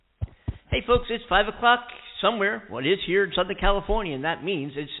Hey, folks, it's 5 o'clock somewhere. Well, it is here in Southern California, and that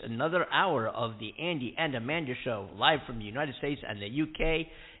means it's another hour of the Andy and Amanda Show, live from the United States and the UK.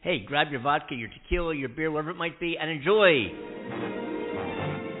 Hey, grab your vodka, your tequila, your beer, whatever it might be, and enjoy.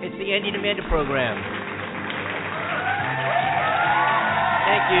 It's the Andy and Amanda program.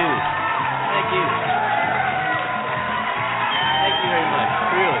 Thank you. Thank you. Thank you very much.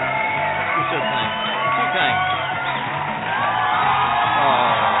 Really. You're so kind. Too kind.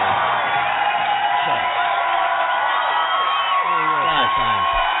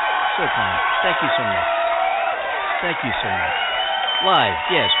 So kind. Thank you so much. Thank you so much. Live,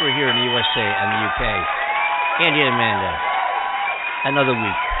 yes, we're here in the USA and the UK. Andy and Amanda. Another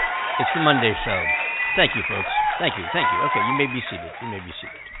week. It's the Monday show. Thank you, folks. Thank you. Thank you. Okay, you may be seated. You may be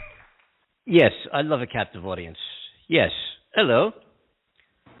seated. Yes, I love a captive audience. Yes. Hello.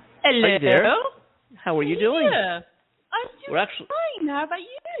 Hello. Are you there? How are you doing? Yeah. I'm doing fine. How about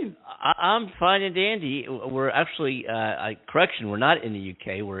you? I'm fine and dandy. We're actually, correction, we're not in the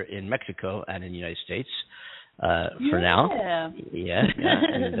UK. We're in Mexico and in the United States for now. Yeah.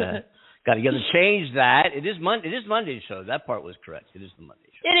 And got to change that. It is Monday's show. That part was correct. It is the Monday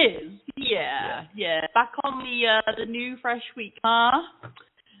show. It is. Yeah. Back on the new fresh week, huh?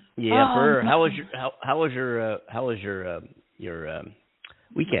 Yeah. How was your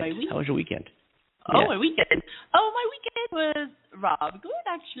weekend? How was your weekend? My weekend. My weekend was rather good,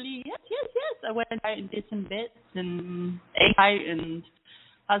 actually. Yes. I went out and did some bits and ate out and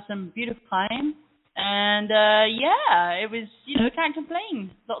had some beautiful time. And, it was, can't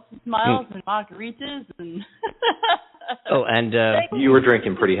complain. Lots of smiles and margaritas and... and... you were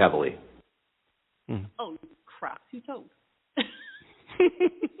drinking pretty heavily. Oh, crap. Who told?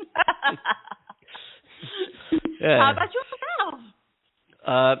 How about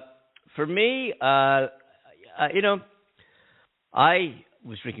yourself? For me, I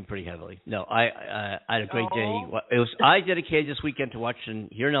was drinking pretty heavily. No, I had a great day. I dedicated this weekend to watching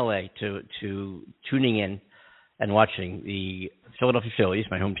here in LA to tuning in and watching the Philadelphia Phillies,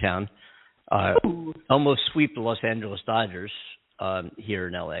 my hometown, almost sweep the Los Angeles Dodgers here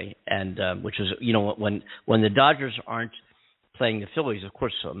in LA, and which is when the Dodgers aren't playing the Phillies, of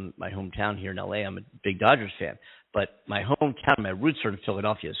course, my hometown here in LA, I'm a big Dodgers fan. But my hometown, my roots are in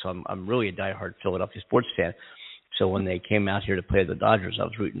Philadelphia, so I'm really a diehard Philadelphia sports fan. So when they came out here to play the Dodgers, I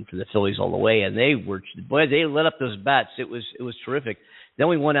was rooting for the Phillies all the way, and they lit up those bats. It was terrific. Then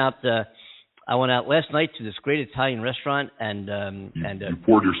we went out. I went out last night to this great Italian restaurant, and you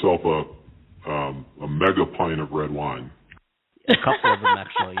poured yourself a mega pint of red wine. A couple of them,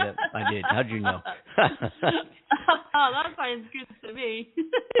 actually. Yeah, I did. How'd you know? That sounds good to me.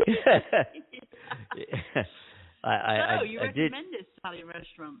 You recommend this Italian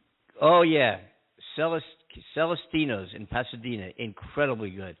restaurant? Oh, yeah. Celestino's in Pasadena.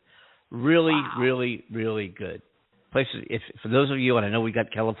 Incredibly good. Really, really, really good. Places, for those of you, and I know we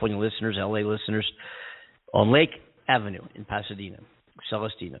got California listeners, LA listeners, on Lake Avenue in Pasadena,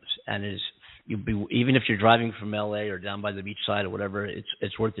 Celestino's. And even if you're driving from LA or down by the beach side or whatever,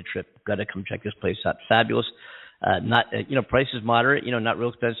 it's worth the trip. Got to come check this place out. Fabulous. Not price is moderate. Not real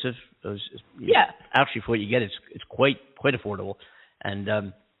expensive. Actually, for what you get, it's quite affordable, and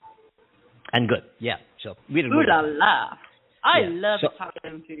good. Yeah. So we had a ooh la la! I love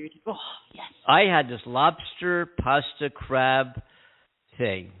Italian food. Oh yes. I had this lobster pasta crab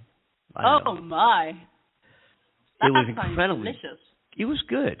thing. Oh my! It was incredibly delicious. It was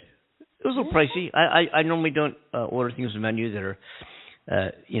good. It was a little pricey. I normally don't order things on the menu that are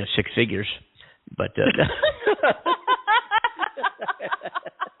six figures. But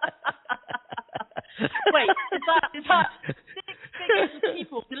wait, is that 6 figures of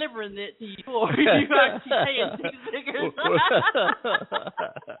people delivering it to you, or are you actually paying 6 figures?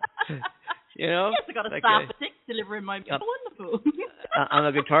 Yes, I got a staff of 6 delivering my people. Wonderful. I'm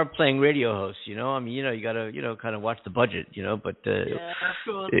a guitar playing radio host. You got to kind of watch the budget. But yeah, of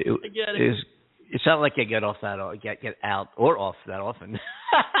course. I get it. It's not like I get out or off that often.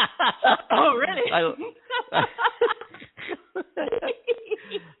 Oh, really?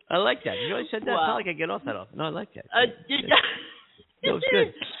 I like that. I said that. Wow. It's not like I get off that often. No, I like that. It was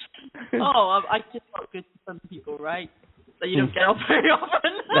good. I just felt good to some people, right? That you don't get off very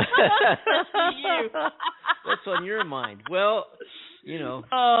often. You. That's on your mind. Well,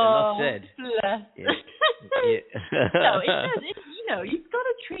 enough said. Bless. Yeah. No, you've got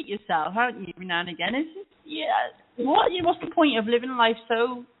to treat yourself, haven't you, every now and again? It's just, what's the point of living life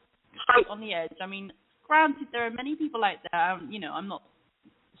so tight on the edge? I mean, granted, there are many people out there, I'm not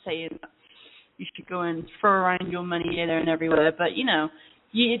saying that you should go and throw around your money here, there, and everywhere, but,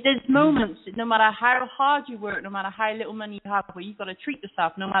 There's moments, no matter how hard you work, no matter how little money you have, where you've got to treat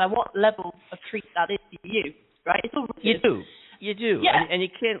yourself, no matter what level of treat that is to you, right? It's all relative. You do, Yeah. and you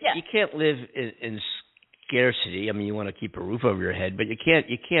can't live in scarcity. I mean, you want to keep a roof over your head, but you can't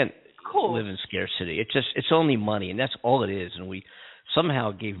live in scarcity. It's only money, and that's all it is. And we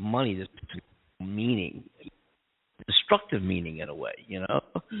somehow gave money this meaning, destructive meaning in a way, Yeah.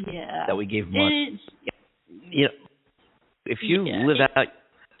 that we gave money. If you live out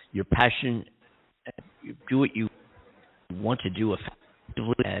your passion, you do what you want to do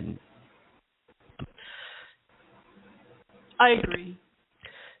effectively, and I agree.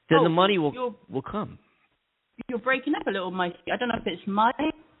 Then the money will come. You're breaking up a little, Mikey. I don't know if it's my.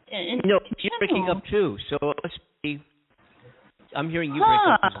 No, you're breaking up too. So let's see. I'm hearing you break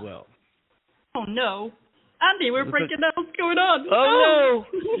up as well. Oh no, Andy, we're breaking up. What's going on? Oh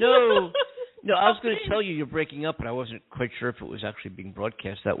no. No, I was going to tell you you're breaking up, but I wasn't quite sure if it was actually being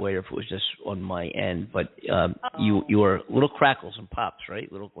broadcast that way or if it was just on my end. But you are little crackles and pops, right?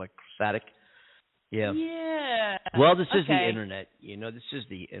 Little like static. Yeah. Yeah. Well, this is the internet. This is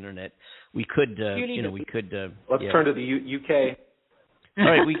the internet. We could, we could. Let's turn to the UK. All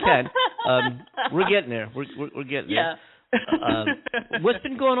right, we can. We're getting there. We're getting there. What's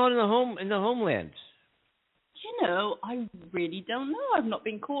been going on in the homeland? I really don't know. I've not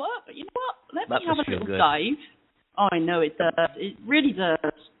been caught up. But you know what? Let me have a little good. dive. Oh, I know it does. It really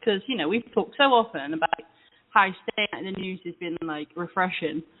does. Because, we've talked so often about how staying out in the news has been,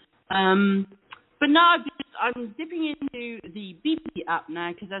 refreshing. But now I'm dipping into the BBC app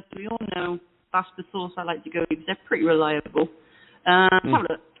now because, as we all know, that's the source I like to go to because they're pretty reliable. Have a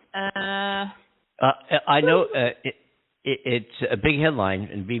look. I know it's a big headline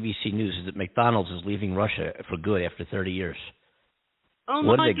in BBC News is that McDonald's is leaving Russia for good after 30 years. Oh,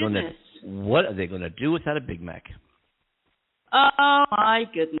 my goodness. What are they going to do without a Big Mac? Oh, my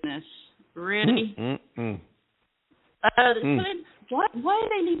goodness. Really? Why are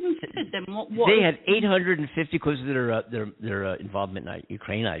they leaving for good then? What they had 850 because of their involvement in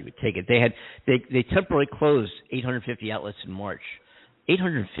Ukraine. I would take it. They temporarily closed 850 outlets in March.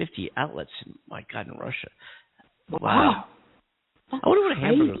 850 outlets, my God, in Russia. Wow. I wonder what a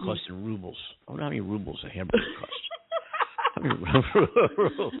hamburger costs in rubles. I wonder how many rubles a hamburger costs. Excuse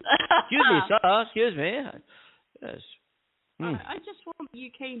me, sir. Excuse me. Yes. I just want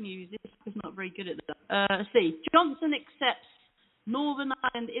UK news. It's not very good at that. Let's see. Johnson accepts Northern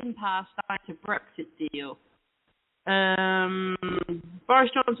Ireland impasse tied to Brexit deal.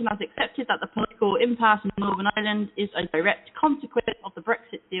 Boris Johnson has accepted that the political impasse in Northern Ireland is a direct consequence of the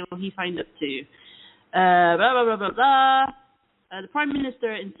Brexit deal he signed up to. Blah, blah, blah, blah, blah. The Prime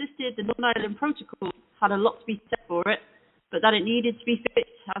Minister insisted the Northern Ireland Protocol had a lot to be said for it, but that it needed to be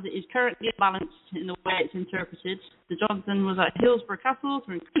fixed as it is currently imbalanced in the way it's interpreted. The Johnson was at Hillsborough Castle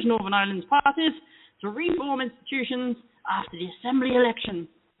to encourage Northern Ireland's parties to reform institutions after the Assembly election.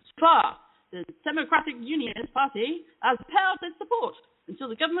 So far, the Democratic Unionist Party has held its support until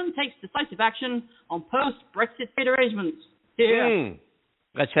the government takes decisive action on post-Brexit trade arrangements. Yeah.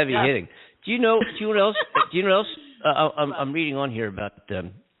 That's heavy hitting. Do you know what else? I'm reading on here about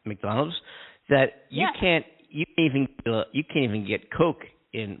McDonald's that you can't even get Coke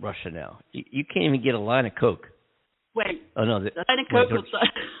in Russia now. You can't even get a line of Coke. Wait. Oh no, line of Coke.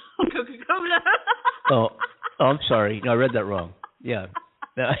 Coca-Cola. Oh, I'm sorry. No, I read that wrong. Yeah.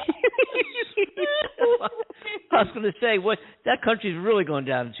 No. I was going to say, that country's really going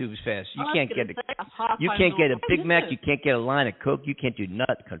down the tubes fast. You can't get a Big Mac. You can't get a line of Coke. You can't do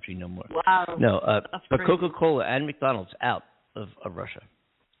nut country no more. Wow. No, but Coca-Cola and McDonald's out of Russia.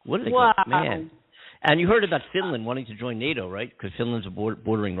 What are they wow. going, man? And you heard about Finland wanting to join NATO, right? Because Finland's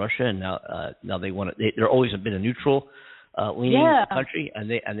bordering Russia, and now they want to. They're always been a neutral leaning country, and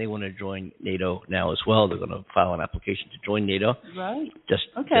they want to join NATO now as well. They're going to file an application to join NATO. Right. Just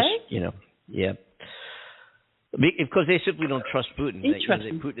yeah. Because they simply don't trust Putin.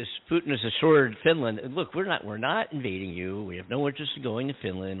 Interesting. Putin has assured Finland, look, we're not invading you. We have no interest in going to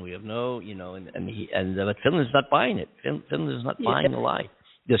Finland. We have no, but Finland's not buying it. Finland is not buying the lie.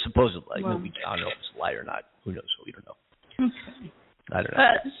 The supposed lie. Well, I don't know if it's a lie or not. Who knows? We don't know. Okay. I don't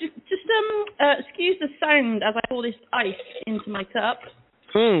know. Just excuse the sound as I pour this ice into my cup.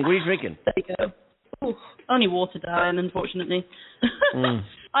 What are you drinking? There you go. Ooh, only water, darling, unfortunately.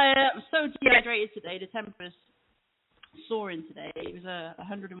 I am so dehydrated today. The temperature's soaring today. It was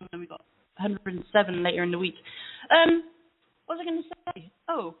 101. We got 107 later in the week. What was I going to say?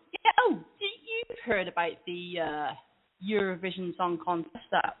 Oh, yeah. Oh, you've heard about the Eurovision Song Contest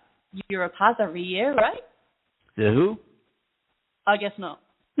that Europe has every year, right? The who? I guess not.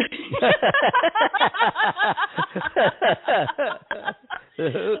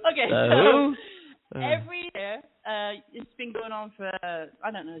 Okay, so every year, it's been going on for,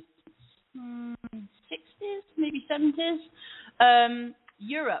 I don't know, 60s, maybe 70s.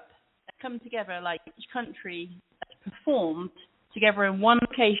 Europe come together, like each country performed together in one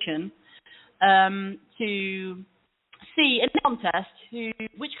location to see in the contest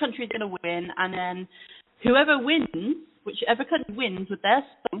which country is going to win, and then whoever wins, whichever country wins with their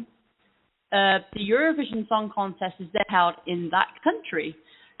song, the Eurovision Song Contest is then held in that country.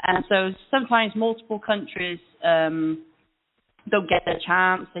 And so sometimes multiple countries don't get their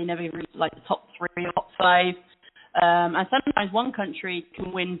chance. They never reach like the top 3 or top 5. And sometimes one country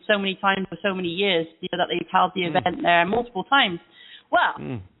can win so many times for so many years, that they've held the event there multiple times. Well,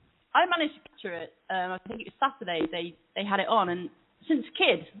 I managed to capture it. I think it was Saturday. They had it on, and since a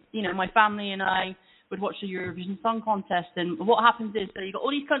kid, my family and I would watch the Eurovision Song Contest. And what happens is, so you got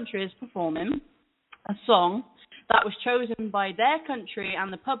all these countries performing a song that was chosen by their country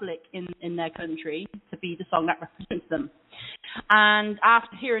and the public in their country to be the song that represents them. And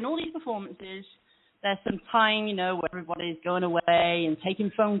after hearing all these performances, there's some time, where everybody's going away and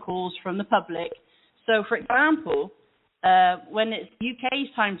taking phone calls from the public. So, for example, when it's UK's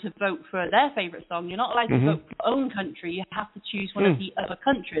time to vote for their favourite song, you're not allowed to vote for your own country. You have to choose one of the other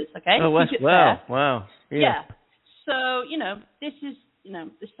countries, okay? Oh, wow. Yeah. So, this is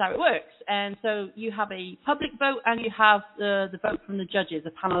how it works. And so you have a public vote and you have the vote from the judges,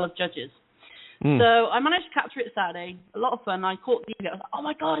 a panel of judges. So I managed to capture it Saturday. A lot of fun. I caught the video. I was like, oh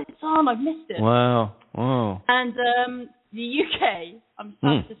my God, it's on. I've missed it. Wow. And the UK, I'm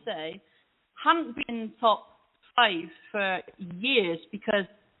sad to say, hadn't been top 5 for years, because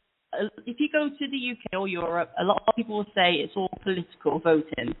if you go to the UK or Europe, a lot of people will say it's all political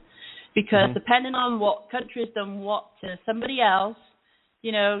voting, because depending on what country has done what to somebody else,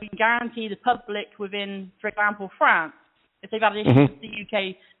 you can guarantee the public within, for example, France, if they've had issues with the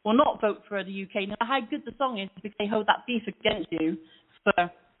UK, will not vote for the UK, no matter how good the song is, because they hold that beef against you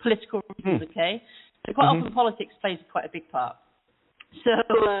for political reasons, okay? So quite often politics plays quite a big part. So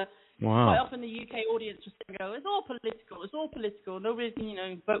quite often the UK audience just go, it's all political. Nobody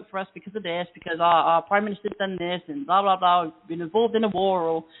can, vote for us because of this, because our Prime Minister's done this, and blah, blah, blah, we've been involved in a war,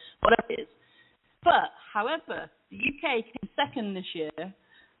 or whatever it is. But, however, the UK came second this year,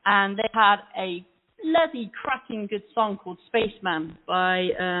 and they had a bloody cracking good song called Spaceman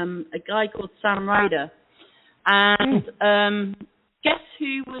by a guy called Sam Ryder. And guess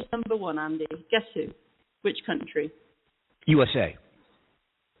who was number 1, Andy? Guess who? Which country? USA.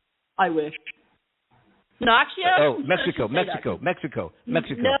 I wish. No, actually... Mexico. No.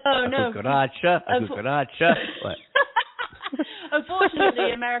 Cucaracha. What?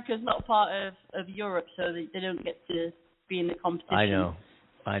 Unfortunately, America's not part of Europe, so they don't get to be in the competition.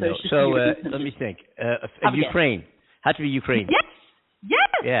 I know. So let me think. Ukraine. Had to be Ukraine. Yes.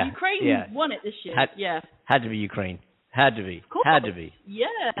 Yeah. Ukraine won it this year. Had to be Ukraine. Had to be. Of course. Had to be. Yeah.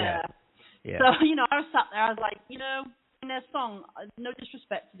 Yeah. So, I was sat there, I was like, in their song, no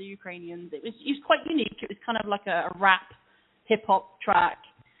disrespect to the Ukrainians, it was quite unique. It was kind of like a rap, hip-hop track.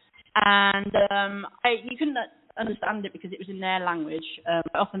 And you couldn't understand it because it was in their language.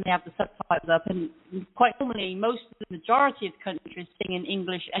 Often they have the subtitles up, and quite normally, the majority of countries sing in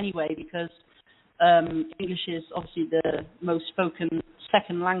English anyway, because English is obviously the most spoken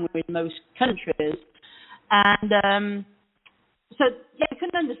second language in most countries. And so, I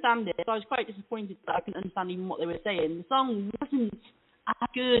couldn't understand it. So I was quite disappointed that I couldn't understand even what they were saying. The song wasn't as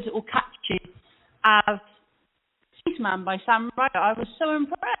good or catchy as Spaceman by Sam Ryder. I was so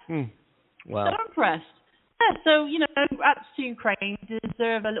impressed. Wow. So impressed. Yeah, so, congrats to Ukraine. They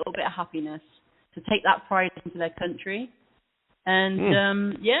deserve a little bit of happiness to take that pride into their country. And,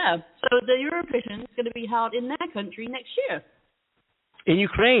 so the Eurovision is going to be held in their country next year. In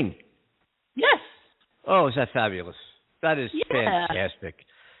Ukraine? Yes. Oh, is that fabulous? That is fantastic.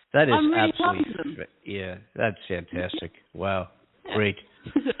 That is I'm really absolutely, yeah, that's fantastic. Wow. Great.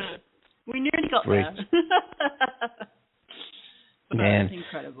 We nearly got there. Man. That's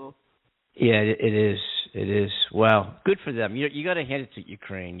incredible. Yeah, it is. It is. Wow. Good for them. You got to hand it to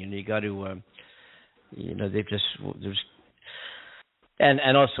Ukraine. You got to, they've just, there's,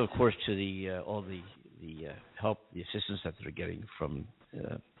 and also, of course, to the all the help, the assistance that they're getting from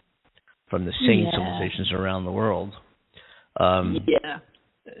the sane civilizations around the world. That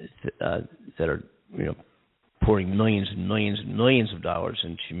are, pouring millions and millions and millions of dollars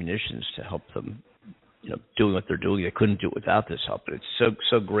into munitions to help them, doing what they're doing. They couldn't do it without this help. But it's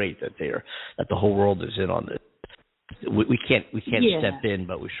so great that that the whole world is in on this. We can't step in,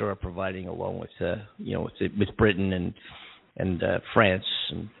 but we sure are providing along with with Britain and France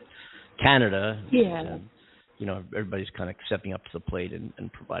and Canada. Yeah. And, everybody's kind of stepping up to the plate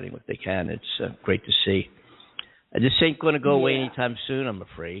and providing what they can. It's great to see. This ain't going to go away anytime soon, I'm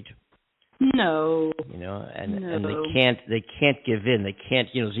afraid. No. And they can't give in. They can't.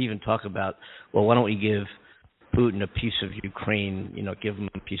 There's even talk about, well, why don't we give Putin a piece of Ukraine? Give him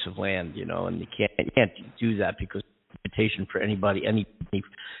a piece of land. And you can't do that because invitation for any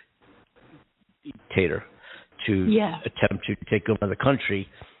dictator to attempt to take over the country,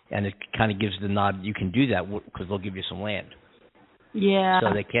 and it kind of gives the nod. You can do that because they'll give you some land. Yeah.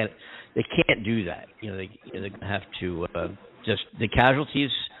 So they can't do that. They're going to have to just the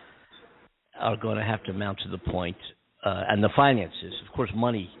casualties are going to have to mount to the point, and the finances. Of course,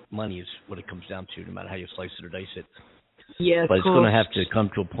 money is what it comes down to, no matter how you slice it or dice it. Yeah, but it's going to have to come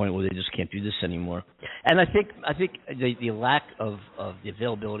to a point where they just can't do this anymore. And I think the lack of the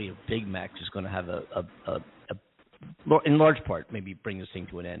availability of Big Macs is going to have in large part, maybe bring this thing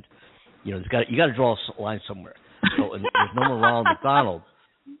to an end. You got to draw a line somewhere. So there's no more Ronald McDonald.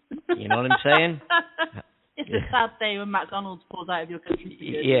 You know what I'm saying? It's a sad day when McDonald's pulls out of your country.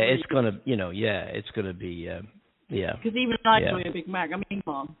 Yeah, it's gonna, it's gonna be, yeah. Because even I enjoy a Big Mac. I mean,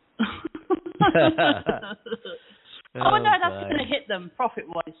 come on. No, that's going to hit them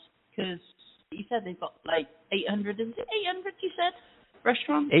profit-wise, because you said they've got like 800, is it 800 you said,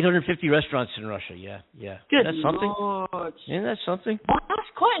 restaurants? 850 restaurants in Russia, yeah. Good That's something. Lord. Isn't that something? Well,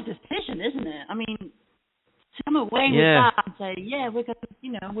 that's quite a decision, isn't it? I mean, to come away with that and say, we're going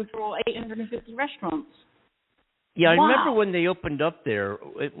to, withdraw 850 restaurants. Yeah, I remember when they opened up there.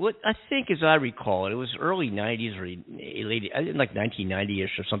 What I think, as I recall, it was early '90s or late, like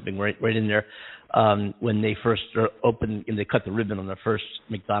 1990ish or something, right in there, when they first opened and they cut the ribbon on the first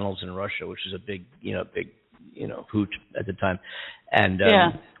McDonald's in Russia, which was a big hoot at the time, and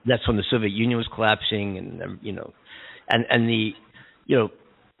that's when the Soviet Union was collapsing, and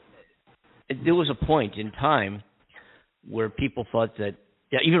there was a point in time where people thought that.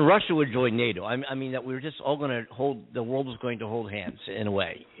 Yeah, even Russia would join NATO. I mean that we were just all going to the world was going to hold hands in a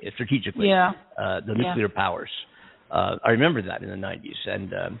way, strategically. Yeah. The nuclear powers. I remember that in the 90s.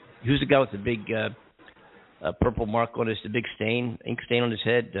 And who's the guy with the big purple mark on the big ink stain on his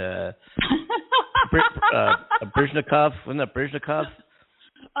head? Brezhnev, wasn't that Brezhnev?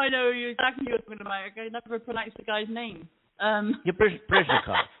 I know exactly what you're talking about. I never pronounced the guy's name. Yeah,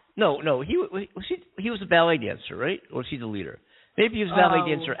 Brezhnev. No, he was a ballet dancer, right? Or was he the leader? Maybe he was a ballet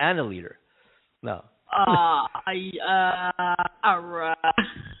dancer and a leader. No.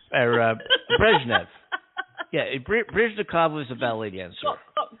 Brezhnev. Yeah, Brezhnev was a ballet dancer.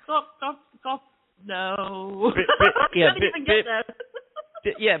 No. I can't even get that.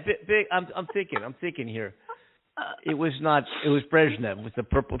 Yeah, big. I'm thinking here. It was Brezhnev with the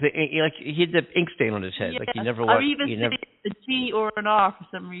purple thing. Like he had the ink stain on his head. Like he never watched. I either see a G or an R for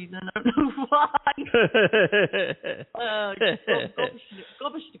some reason. I don't know why.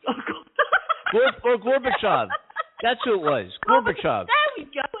 Or Gorbachev. That's who it was. Gorbachev. There we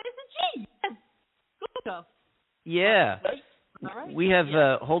go. It's a G. Yes. Gorbachev. Yeah. All right. We have.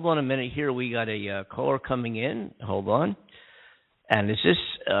 Hold on a minute here. We got a caller coming in. Hold on. And is this?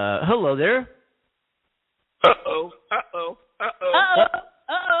 Hello there. Uh-oh.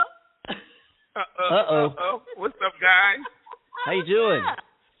 What's up, guys? How you doing?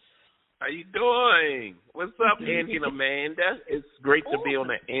 How you doing? What's up, Andy and Amanda? It's great to be on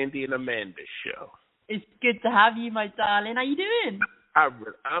the Andy and Amanda show. It's good to have you, my darling. How you doing?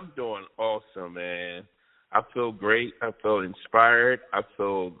 I'm doing awesome, man. I feel great. I feel inspired. I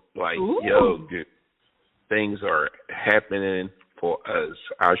feel like, dude, things are happening for us.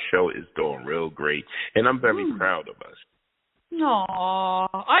 Our show is doing real great, and I'm very proud of us. No,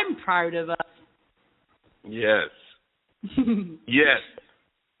 I'm proud of us. Yes. Yes.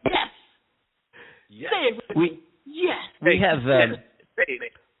 We have.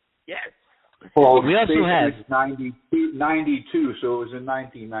 Yes. Well, we also have 92, so it was in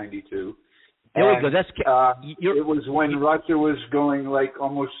 1992. There we go. That's it was when Russia was going like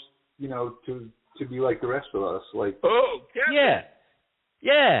almost, to be like the rest of us, like. Oh, Kevin.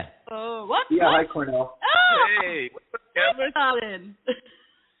 Yeah. What? Yeah, what? Hi, Cornell. Hey, what's up, Kevin?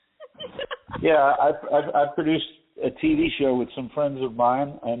 Yeah, I produced a TV show with some friends of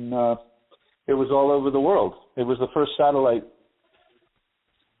mine, and it was all over the world. It was the first satellite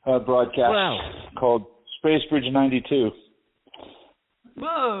broadcast called Space Bridge 92.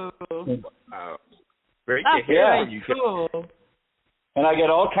 Whoa. Great to hear you. Cool. And I get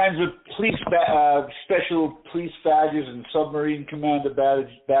all kinds of special police badges and submarine commander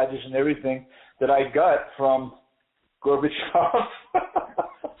badges and everything that I got from Gorbachev.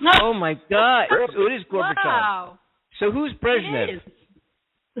 Oh my God! So it is Gorbachev. Wow. So who's Brezhnev? It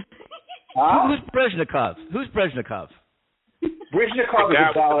is. Huh? Who's Brezhnikov? Who's Brezhnikov? Brezhnikov is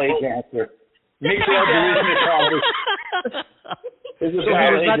a ballet dancer. Mikhail Brezhnikov is a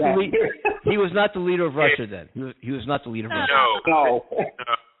ballet dancer. He was not the leader of Russia then. He was not the leader of Russia. No.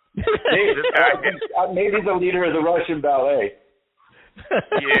 Maybe the leader of the Russian ballet.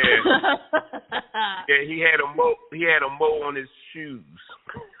 Yeah. Yeah, he had a mo on his shoes.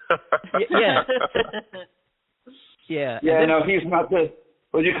 Yeah. Yeah. Yeah, no, he's not the.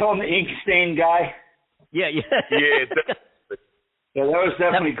 What do you call him, the ink stain guy? Yeah. Yeah. Yeah, that was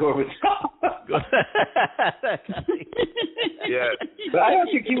definitely Gorbachev. Yeah. But I don't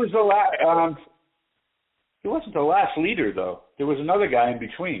think he was the last. He wasn't the last leader, though. There was another guy in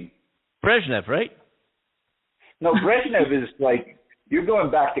between. Brezhnev, right? No, Brezhnev is like, you're going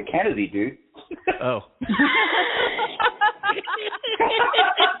back to Kennedy, dude. Oh.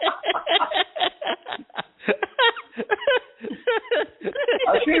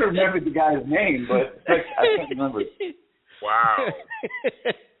 I should have remembered the guy's name, but I can't remember. Wow.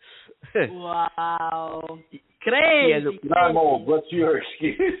 Wow. Crazy. I'm old. What's your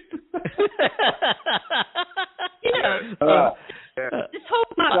excuse? This whole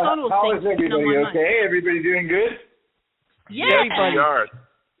McDonald's how thing is everybody? on my Okay? mind. Everybody doing good? Yeah. We are.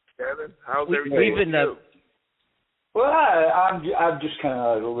 Kevin, how's everything We've with been you? Well, I'm just kind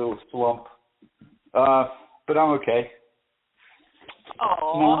of a little slump, but I'm okay.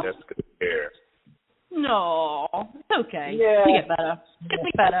 Aw. That's good to hear. No. It's okay. Yeah. You get better. Get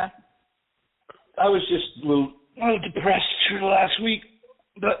me better. I was just a little depressed through the last week,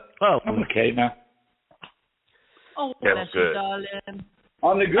 but I'm okay now. Oh, That's bless good. you, darling.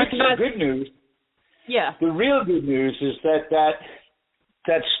 On the good news, Yeah. the real good news is that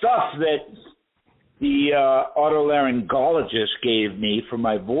stuff that the otolaryngologist gave me for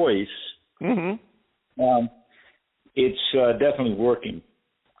my voice, it's definitely working.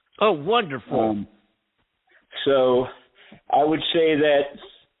 Oh, wonderful. So I would say that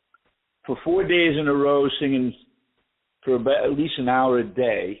for 4 days in a row singing for about at least an hour a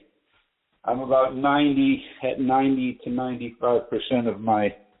day, I'm about 90 to 95% of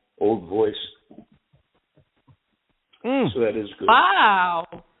my old voice. So that is good. Wow.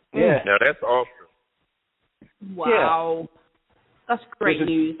 Yeah. Now that's awesome. Wow. That's great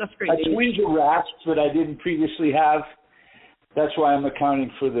news. That's great A news. twinge of rasp that I didn't previously have. That's why I'm accounting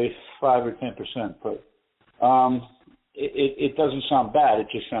for the 5 or 10%. But it doesn't sound bad. It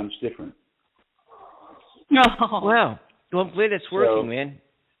just sounds different. No. Wow. Well, I'm glad it's working, man.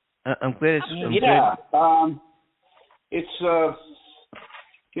 I'm glad it's Yeah. It's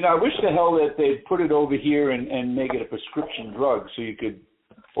I wish to hell that they'd put it over here and make it a prescription drug so you could,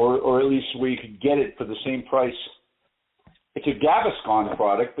 or at least where you could get it for the same price. It's a Gaviscon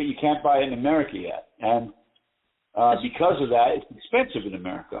product, but you can't buy it in America yet. And because of that, it's expensive in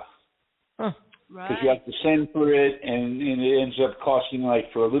America. Huh. Because you have to send for it, and it ends up costing,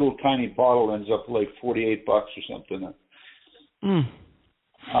 like, for a little tiny bottle, ends up like $48 or something.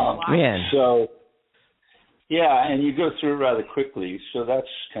 Man. So, yeah, and you go through it rather quickly, so that's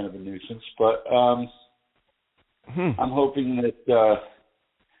kind of a nuisance. But I'm hoping that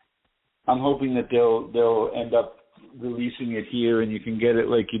they'll end up releasing it here, and you can get it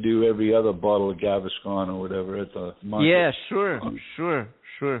like you do every other bottle of Gaviscon or whatever at the market. Yeah, sure.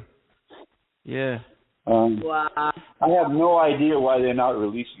 Yeah. Wow. I have no idea why they're not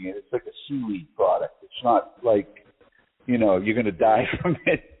releasing it. It's like a seaweed product. It's not like, you're going to die from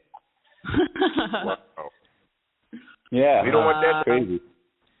it. Wow. Yeah. We don't want that. Crazy.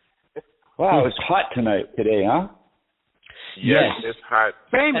 Wow, it's hot today, huh? Yes, it's hot.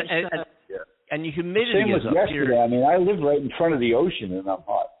 Famous. And the humidity Same is as up yesterday. here. I mean, I live right in front of the ocean, and I'm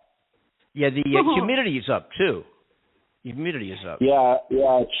hot. Yeah, the humidity is up too. The humidity is up. Yeah,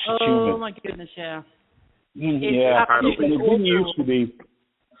 it's Oh humid. my goodness, yeah. Yeah, absolutely and it didn't awful. used to be.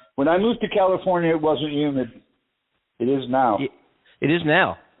 When I moved to California, it wasn't humid. It is now. It is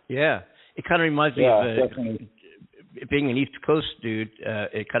now. Yeah. It kind of reminds me of definitely. being an East Coast dude.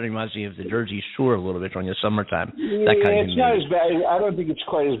 It kind of reminds me of the Jersey Shore a little bit on your summertime. Yeah, That kind of it's not humidity. as bad. I don't think it's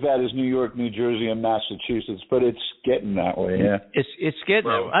quite as bad as New York, New Jersey, and Massachusetts, but it's getting that way. Yeah. It's getting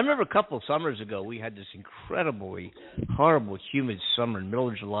Well, there. I remember a couple of summers ago we had this incredibly horrible, humid summer in the middle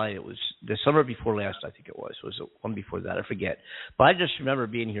of July. It was the summer before last, I think it was. Was it one before that? I forget. But I just remember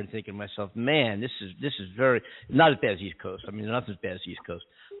being here and thinking to myself, man, this is very not as bad as East Coast. I mean, not as bad as East Coast,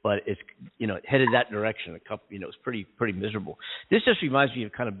 but it's headed that direction. It's pretty miserable. This just reminds me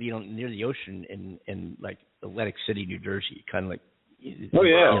of kind of being near the ocean in like Atlantic City, New Jersey, kind of like. Oh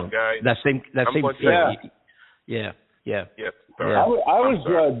yeah. Guys, That same going to- feeling. Yeah. Yes. I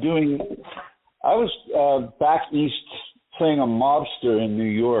was back east playing a mobster in New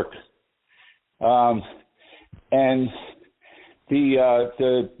York, and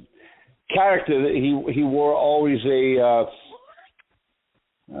the character that he wore always a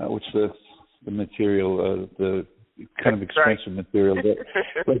what's the material, the kind of expensive material,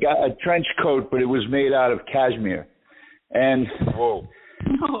 like a trench coat, but it was made out of cashmere, and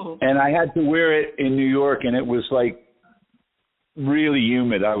and I had to wear it in New York, and it was like really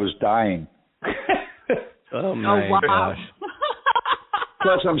humid. I was dying. Oh my gosh.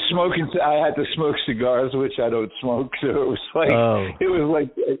 Plus, I'm smoking. I had to smoke cigars, which I don't smoke. So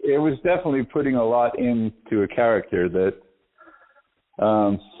it was definitely putting a lot into a character that,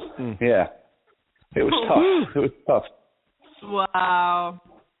 yeah, it was tough. It was tough. Wow.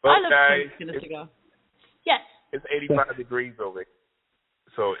 Well, I love guys, smoking a cigar. Yes. It's 85 degrees over here.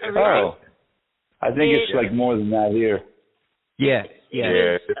 So it's Oh, I think it's like more than that here. Yeah.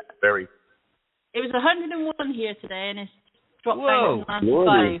 it's very. It was 101 here today, and it's dropped Whoa. down to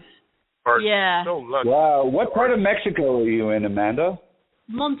 95. Hard. Yeah. So lucky. Wow. What part of Mexico are you in, Amanda?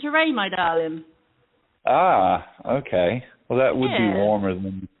 Monterrey, my darling. Ah, okay. Well, that would be warmer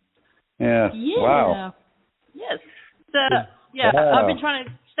than. Yeah. Wow. Yes. So yeah, Wow. I've been trying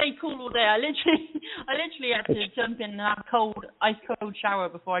to stay cool all day. I literally had to jump in and have a ice cold shower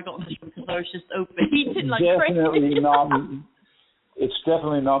before I got on the show because I was just overheated like crazy. Definitely not. It's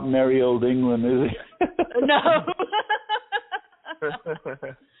definitely not merry old England, is it? No.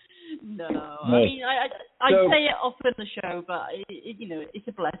 No. I mean, I say it often in the show, but it's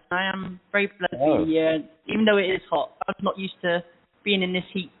a blessing. I am very blessed being here, even though it is hot. I'm not used to being in this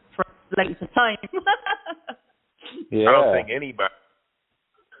heat for lengths of time. Yeah. I don't think anybody.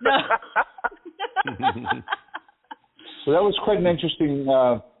 No. So that was quite an interesting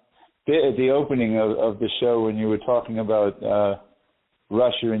the opening of the show when you were talking about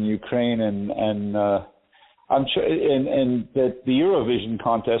Russia and Ukraine and I'm sure and the Eurovision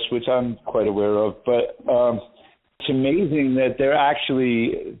contest, which I'm quite aware of, but it's amazing that they're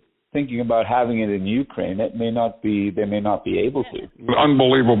actually thinking about having it in Ukraine. They may not be able to.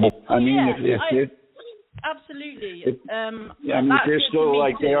 Unbelievable. I mean, absolutely. I mean, if they're still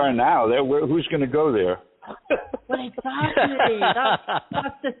like they are now, who's going to go there? Well, exactly.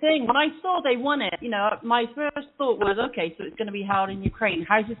 That's the thing. When I saw they won it, my first thought was, okay, so it's going to be held in Ukraine.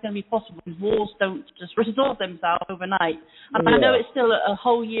 How is this going to be possible? Because wars don't just resolve themselves overnight. And I know it's still a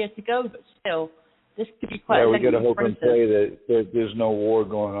whole year to go, but still, this could be quite a lengthy process. We got to hope and pray that there's no war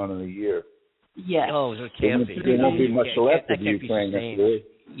going on in a year. Yeah. Oh, there can't be. There won't be much left of Ukraine.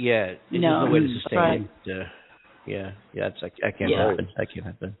 Yeah, there's no way to sustain it. Yeah, that can't happen. That can't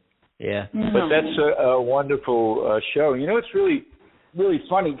happen. Yeah. But that's a wonderful show. It's really, really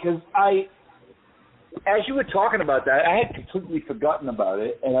funny because as you were talking about that, I had completely forgotten about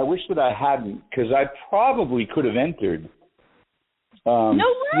it, and I wish that I hadn't because I probably could have entered. No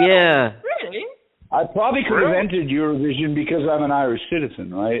way. Yeah. Really? I probably could have entered Eurovision because I'm an Irish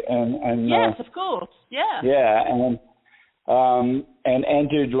citizen, right? And yes, of course. Yeah. Yeah, and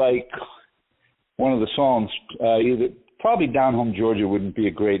entered like one of the songs. Probably Down Home Georgia wouldn't be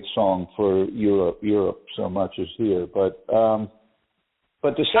a great song for Europe so much as here, but the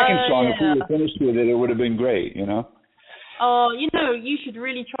second song, if we were finished with it, it would have been great, Oh, you should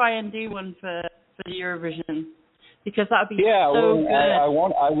really try and do one for the Eurovision because that would be so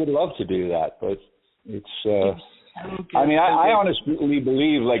good. I would love to do that, but it's. So good, I mean, I honestly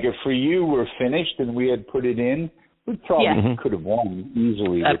believe, like, if For You were finished and we had put it in, we probably could have won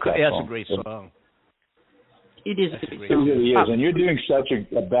easily. That's a great song. It is. It really is, and you're doing such a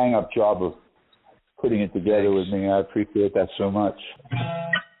bang-up job of putting it together with me. I appreciate that so much.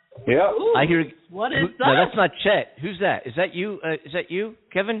 Yeah. I hear. What is that? No, that's not Chet. Who's that? Is that you?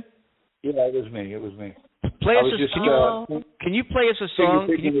 Kevin? Yeah, it was me. Play us a song. Can you play us a song?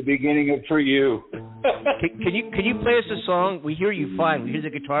 Can the beginning of For You. Can you play us a song? We hear you fine. We hear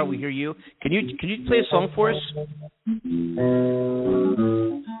the guitar. We hear you. Can you play a song for us?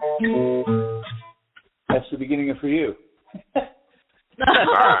 That's the beginning of For You.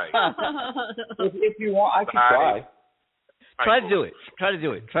 If you want, I can try. Try to do it.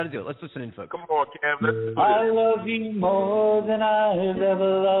 Let's listen in, folks. Come on, Cam. Let's do this. I love you more than I've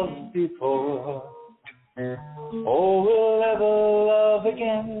ever loved before. Oh, we'll ever love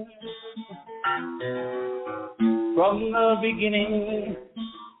again. From the beginning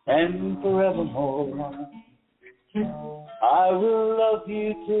and forevermore. I will love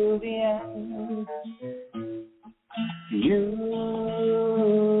you till the end. You,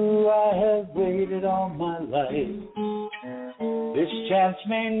 I have waited all my life. This chance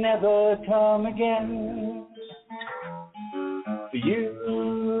may never come again.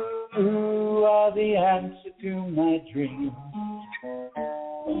 You are the answer to my dreams.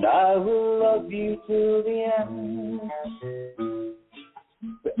 And I will love you till the end.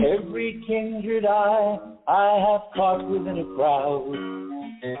 For every kindred eye I have caught within a crowd,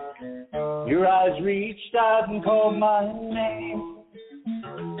 your eyes reached out and called my name.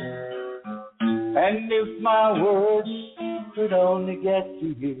 And if my words could only get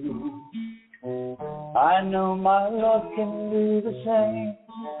to you, I know my love can do the same.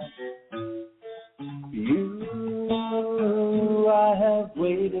 You, I have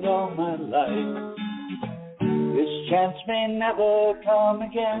waited all my life. This chance may never come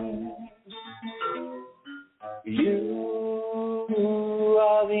again. You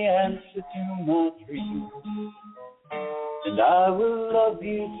are the answer to my dreams, and I will love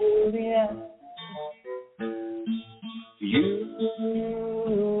you till the end. You,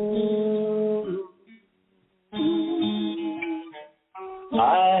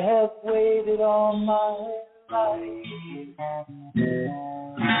 I have waited all my life.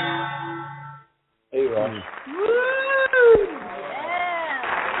 Hey, Ron.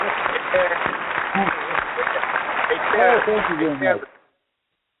 Hey, Thank you very much.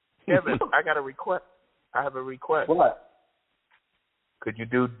 Kevin, I got a request. I have a request. What? Could you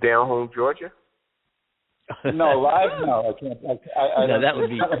do Down Home Georgia? No, live? No, I can't. I No, that would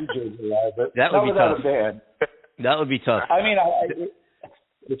be- live, but that would not be without tough. a band. That would be tough. I mean,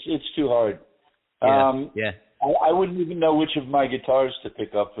 it's too hard. Yeah. Yeah. I wouldn't even know which of my guitars to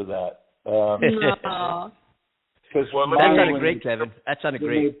pick up for that. No. Because That sounded great, Kevin. That sounded when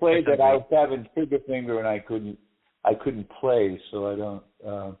great. they played That that, I sounded was having trigger finger and I couldn't play, so I don't.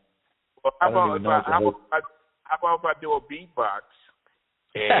 Well, I don't even know what the hell. how about if I do a beatbox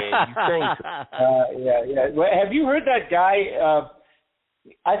and you sing? Yeah. Well, have you heard that guy?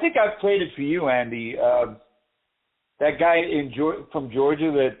 I think I've played it for you, Andy. That guy from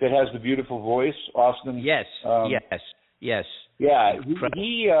Georgia that has the beautiful voice, Austin. Yes. Yes. Yeah,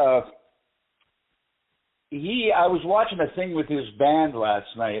 he. I was watching a thing with his band last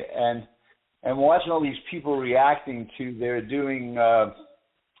night, and watching all these people reacting to they're doing the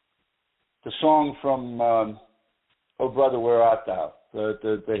song from "Oh Brother, Where Art Thou?"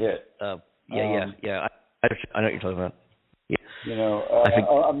 the hit. Yeah. I know what you're talking about. Yeah. You know, I think,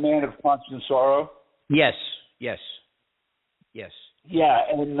 a man of constant sorrow. Yes. Yeah,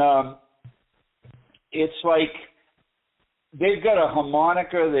 and it's like they've got a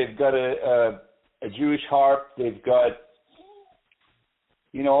harmonica, they've got a Jewish harp, they've got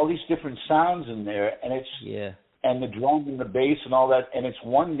all these different sounds in there, and it's and the drum and the bass and all that, and it's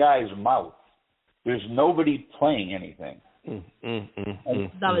one guy's mouth. There's nobody playing anything. That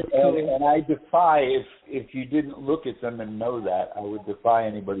was cool. And I defy if you didn't look at them and know that, I would defy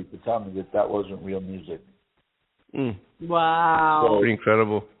anybody to tell me that wasn't real music. Wow. So, pretty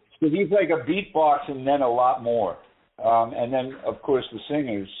incredible. So he's like a beatbox and then a lot more. And then, of course, the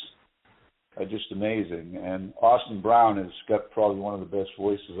singers are just amazing. And Austin Brown has got probably one of the best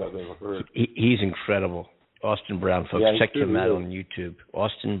voices I've ever heard. He's incredible. Austin Brown, folks. Yeah, check him out is. on YouTube.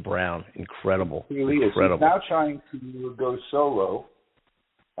 Austin Brown. Incredible. He really incredible. is. He's now trying to go solo.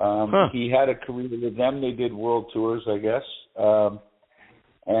 He had a career with them. They did world tours, I guess,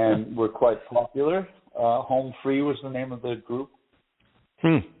 and were quite popular. Home Free was the name of the group.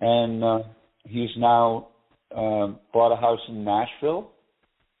 And he's now bought a house in Nashville.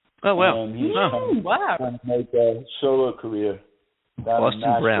 Oh, wow. And he's wow. trying to make a solo career down Austin in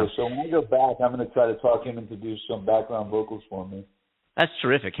Nashville. Brown. So when I go back, I'm going to try to talk him into do some background vocals for me. That's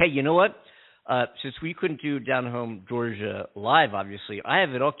terrific. Hey, you know what? Since we couldn't do Down Home Georgia live, obviously, I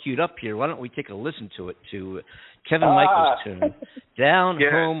have it all queued up here. Why don't we take a listen to it, to Kevan Michaels' tune, Down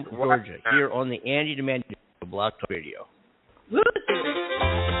Home Georgia, here on the Andy Demand Blog Talk Radio.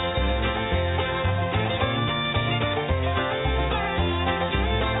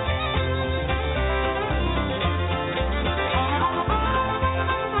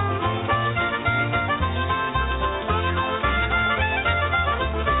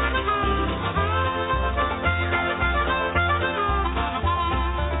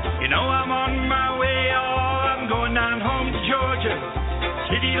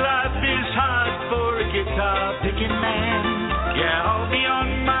 City life is hard for a guitar picking man. Yeah, I'll be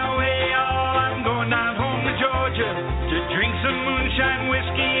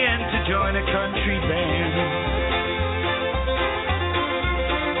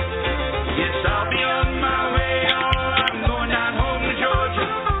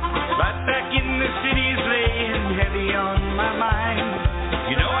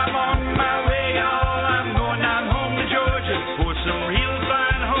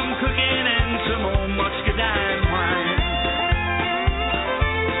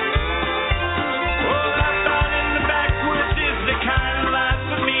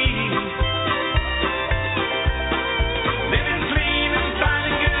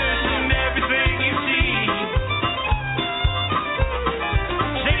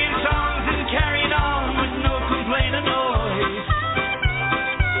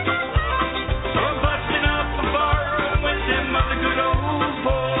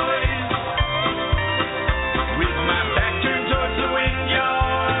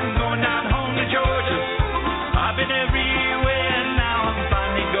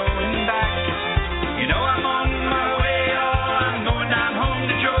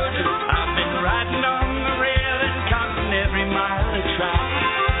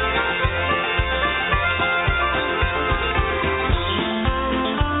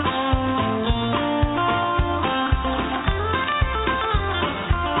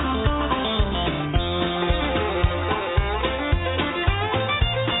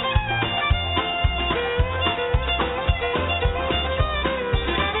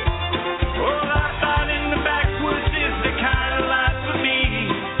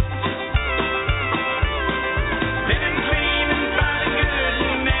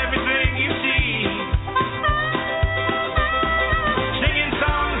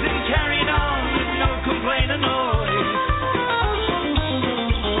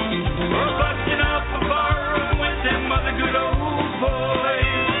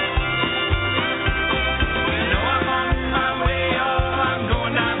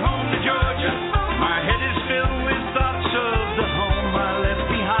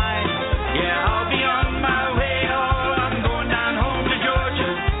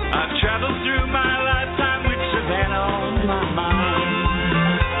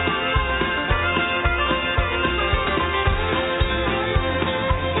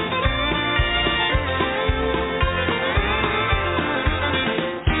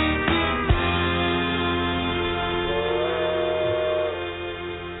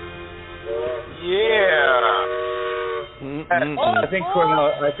I think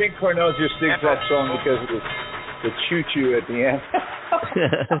Cornell just sings that song because of the choo-choo at the end.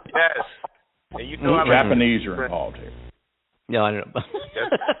 Yes. And you know Japanese are involved here. No, I don't know.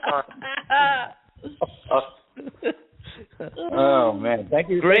 Oh man, thank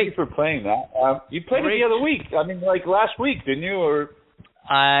you for playing that. You played it the other week. I mean, like last week, didn't you? Or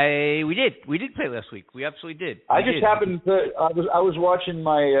we did play last week. We absolutely did. I happened to. I was watching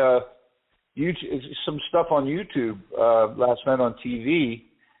my YouTube, some stuff on YouTube last night on TV,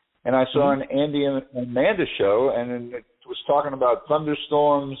 and I saw an Andy and Amanda show, and it was talking about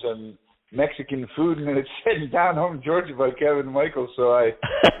thunderstorms and Mexican food, and it said "Down Home Georgia" by Kevan Michaels. So I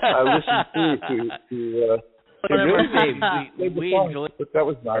listened to we enjoy it. But that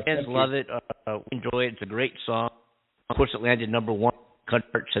was nice. Fans love it. We enjoy it. It's a great song. Of course, it landed number one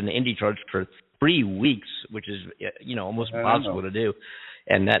charts and the indie charts for 3 weeks, which is almost impossible to do.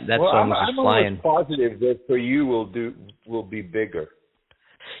 And that song was just flying. I'm positive that For You will be bigger.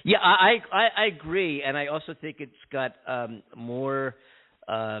 Yeah, I agree, and I also think it's got more.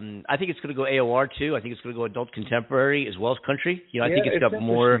 I think it's going to go AOR too. I think it's going to go adult contemporary as well as country. I think it's got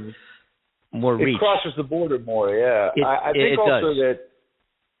more reach. It crosses the border more. Yeah, I think also that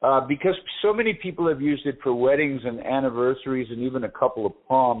because so many people have used it for weddings and anniversaries and even a couple of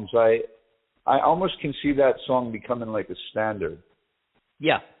proms, I almost can see that song becoming like a standard.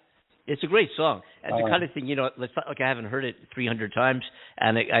 Yeah. It's a great song. It's the kind of thing, it's not like I haven't heard it 300 times,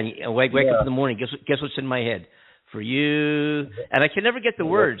 and I wake up in the morning, guess what's in my head? For you, and I can never get the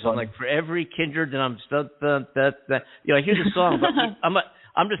words. I'm like, for every kindred, and I'm I hear the song, but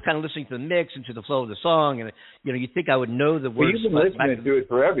I'm just kind of listening to the mix and to the flow of the song, and you think I would know the words. You've been listening to it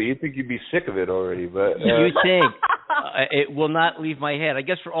forever. You think you'd be sick of it already, but you think it will not leave my head. I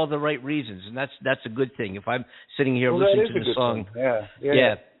guess for all the right reasons, and that's a good thing. If I'm sitting here listening to the song, yeah.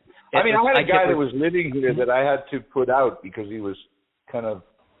 I mean, I had a guy that was living here that I had to put out because he was kind of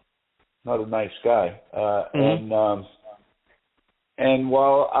not a nice guy. And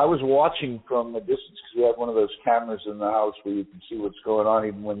while I was watching from a distance, because we have one of those cameras in the house where you can see what's going on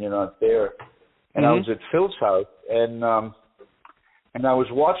even when you're not there, and I was at Phil's house, and I was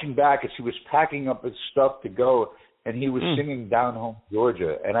watching back as he was packing up his stuff to go, and he was singing "Down Home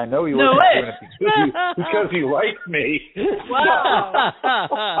Georgia," and I know he wasn't doing it because he liked me. Wow!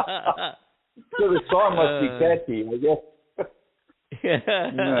 So the song must be catchy, I guess. Yeah.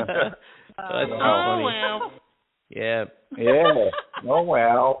 Oh wow! Yeah. Oh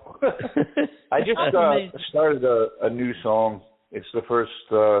wow! I just started a new song. It's the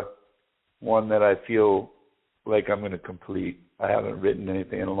first one that I feel like I'm going to complete. I haven't written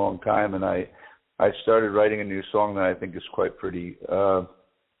anything in a long time, and I started writing a new song that I think is quite pretty.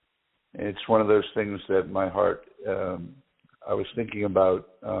 It's one of those things that my heart, I was thinking about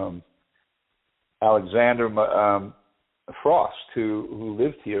Alexander Frost, who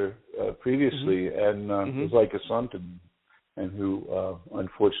lived here previously and was like a son to me, and who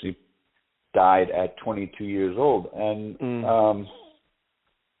unfortunately died at 22 years old. And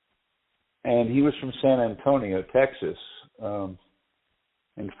he was from San Antonio, Texas.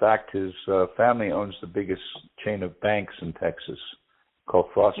 In fact, his family owns the biggest chain of banks in Texas, called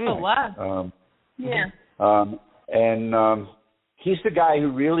Frost Bank. Oh, wow. And he's the guy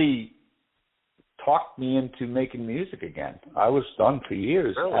who really talked me into making music again. I was done for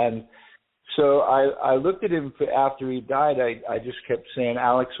years. Really? And so I looked at him after he died. I just kept saying,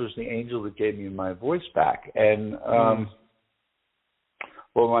 Alex was the angel that gave me my voice back. And,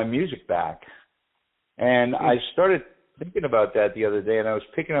 my music back. And I started thinking about that the other day, and I was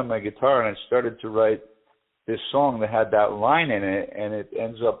picking up my guitar, and I started to write this song that had that line in it, and it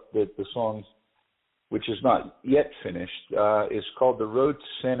ends up that the song, which is not yet finished, is called The Road to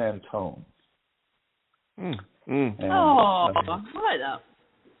San Antone. And, I like that.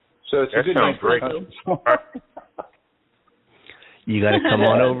 So it's a good sounds great. You got to come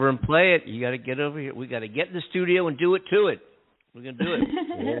on over and play it. You got to get over here. We got to get in the studio and do it to it. We're gonna do it.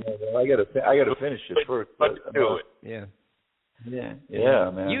 Well, I gotta finish it first. Let's do it. Yeah,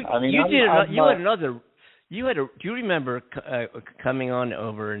 man. Do you remember coming on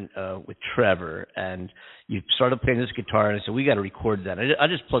over with Trevor, and you started playing this guitar, and I said, we got to record that. I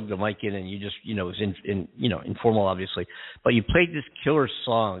just plugged the mic in, and you just, it was informal, obviously, but you played this killer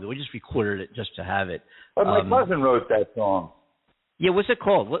song. We just recorded it just to have it. But my cousin wrote that song. Yeah, what's it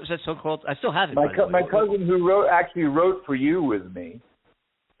called? What was that song called? I still have it. My cousin who wrote For You with me.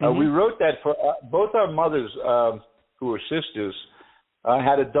 We wrote that for both our mothers, who were sisters,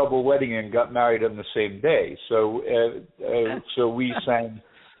 had a double wedding and got married on the same day. So we sang.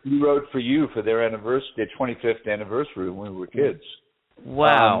 We wrote For You for their 25th anniversary when we were kids.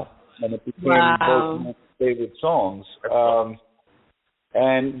 Wow. And it became favorite songs.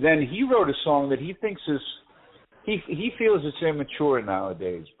 And then he wrote a song that he thinks is he feels it's immature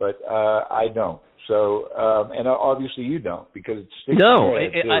nowadays, but I don't. So and obviously you don't because it sticks. No,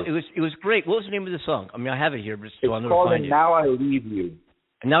 it was great. What was the name of the song? I mean, I have it here, but still I'll it's never called find it. "Now I Leave You."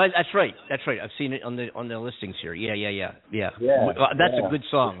 No, that's right. I've seen it on the listings here. Yeah. That's a good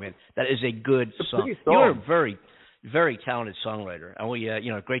song, man. That is a good song. You're a very, very talented songwriter. And we,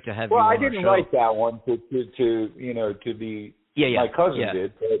 great to have you on our show. Well, I didn't write that one to be. Yeah. My cousin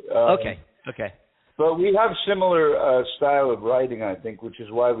did. But, Okay. But we have similar style of writing, I think, which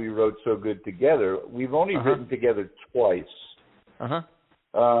is why we wrote so good together. We've only written together twice.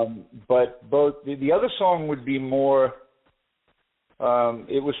 But both the other song would be more.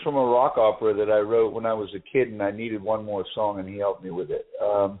 It was from a rock opera that I wrote when I was a kid, and I needed one more song, and he helped me with it.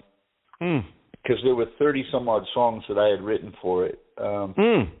 Because there were 30-some-odd songs that I had written for it.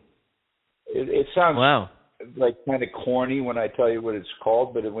 It sounds like kind of corny when I tell you what it's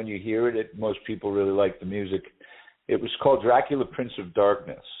called, but when you hear it, most people really like the music. It was called Dracula, Prince of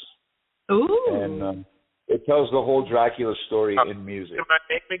Darkness. Ooh. And it tells the whole Dracula story in music. Am I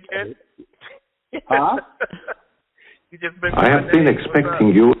name again? Huh? I have been expecting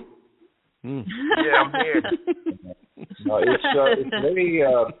you. Yeah, I'm here. No, it's very.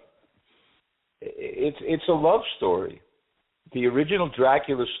 It's a love story. The original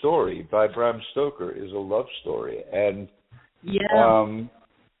Dracula story by Bram Stoker is a love story, and the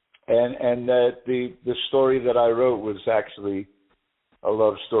story that I wrote was actually a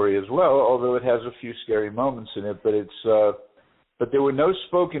love story as well, although it has a few scary moments in it. But there were no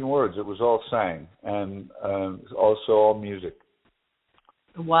spoken words; it was all sang, and also all music.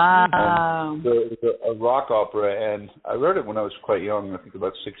 Wow! And it was a rock opera, and I wrote it when I was quite young. I think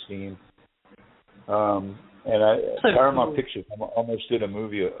about 16. And Paramount Pictures almost did a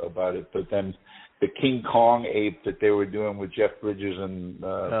movie about it, but then the King Kong ape that they were doing with Jeff Bridges and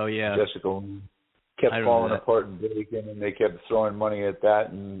Jessica kept falling apart and breaking, and they kept throwing money at that,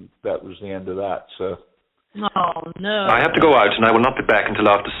 and that was the end of that. So. Oh no! I have to go out, and I will not be back until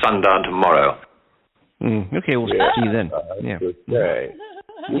after sundown tomorrow. Okay, we'll see you then. Okay.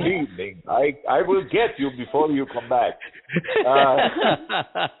 Good evening. I will get you before you come back.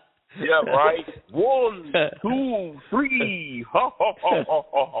 Yeah, right. 1, 2, 3. Ha ha ha ha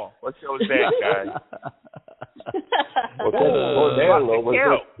ha. What show is that, guys?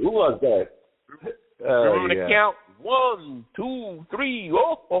 Who was that? Remember the count? 1, 2, 3.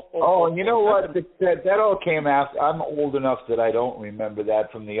 Oh, and you know what? That all came after. I'm old enough that I don't remember that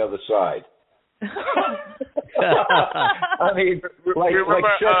from the other side. I mean, like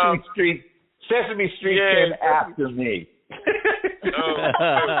Sesame Street came after me.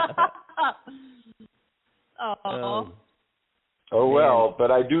 Oh well,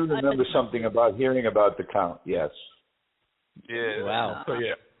 but I do remember something about hearing about the count. Yes. Yeah. Wow. So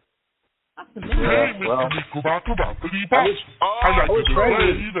yeah. Well,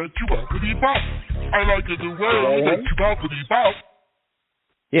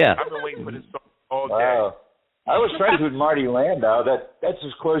 Yeah. I've been waiting for this song all day. Wow. I was friends with Marty Landau. That's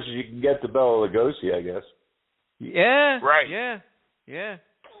as close as you can get to Bela Lugosi, I guess. Yeah. Right. Yeah.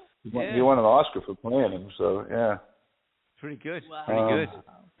 He won an Oscar for playing him, so yeah. Pretty good. Wow. Pretty good.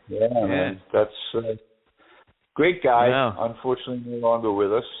 Yeah, man. That's great guy. Wow. Unfortunately, no longer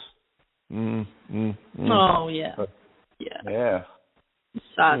with us. Oh yeah. Yeah.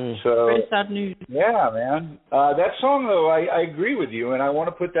 Sad. So, very sad news. Yeah, man. That song, though, I agree with you, and I want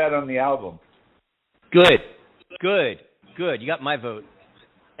to put that on the album. Good. You got my vote.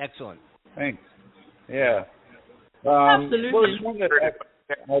 Excellent. Thanks. Yeah. Absolutely. Well, it's one that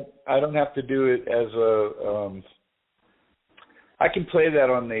I don't have to do it as a. I can play that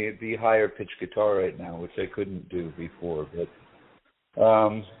on the higher pitch guitar right now, which I couldn't do before, but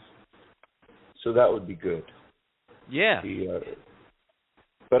so that would be good. Yeah.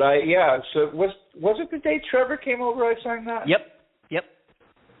 But so was it the day Trevor came over I sang that?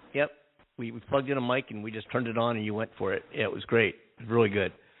 Yep. We plugged in a mic and we just turned it on and you went for it. Yeah, it was great. It was really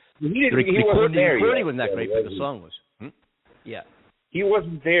good. He wasn't there yet. The recording wasn't that great, but the song was. Yeah. He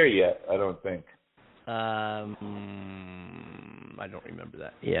wasn't there yet, I don't think. I don't remember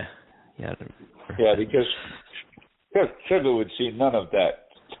that. Yeah. Yeah, because Trevor would see none of that.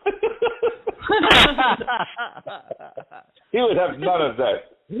 He would have none of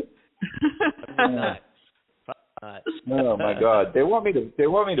that. Oh my God! They want me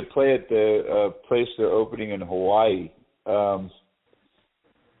to play at the place they're opening in Hawaii for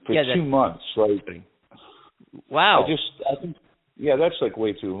 2 months. Like, wow! I think that's like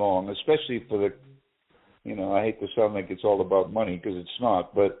way too long, especially for the. I hate to sound like it's all about money because it's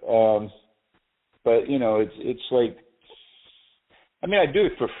not, but but it's like, I mean, I do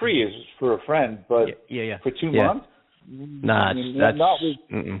it for free as for a friend, but for 2 months, nah,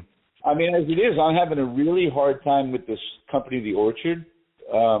 I mean, as it is, I'm having a really hard time with this company, The Orchard.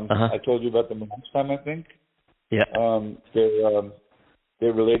 I told you about them last time, I think. Yeah.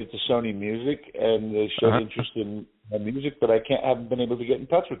 They're related to Sony Music, and they showed interest in my music, but I haven't been able to get in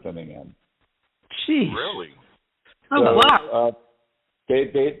touch with them again. Jeez. Really? Oh, wow.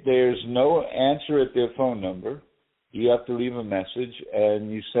 There's no answer at their phone number. You have to leave a message,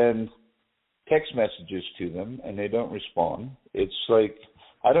 and you send text messages to them, and they don't respond. It's like,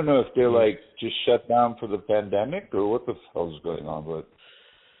 I don't know if they're like just shut down for the pandemic or what the hell's going on, but.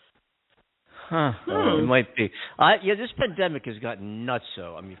 It might be. This pandemic has gotten nuts.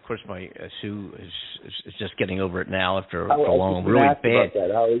 So I mean, of course, my Sue is just getting over it now after a long, really bad. About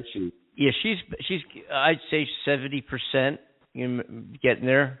that. How is she? Yeah, she's I'd say 70% getting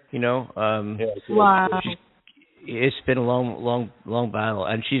there. Wow. It's been a long battle,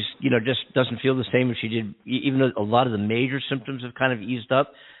 and she's just doesn't feel the same as she did. Even though a lot of the major symptoms have kind of eased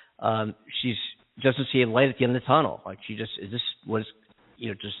up, she's doesn't see a light at the end of the tunnel. Like she just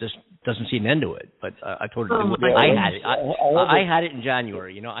just doesn't see an end to it. But I told her I had it. I had it in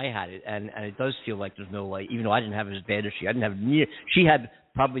January. I had it, and it does feel like there's no light. Even though I didn't have it as bad as she. I didn't have near. She had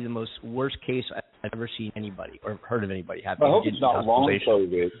probably the most worst case I've ever seen anybody or heard of anybody have. I hope it's not long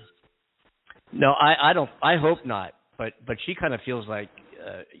COVID. No, I don't. I hope not. But she kind of feels like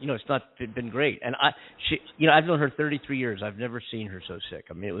it's not been great. And I've known her 33 years. I've never seen her so sick.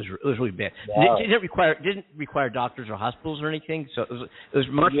 I mean, it was really bad. Wow. It didn't require doctors or hospitals or anything. So it was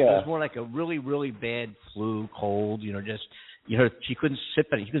more like a really, really bad flu, cold. She couldn't sip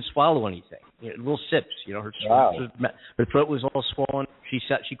anything. She couldn't swallow anything. Little sips. Her throat was all swollen. She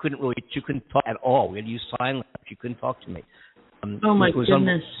couldn't talk at all. We had to use sign language. She couldn't talk to me. Oh my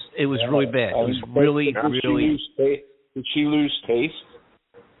goodness! It was really bad. It was really. Did she lose taste?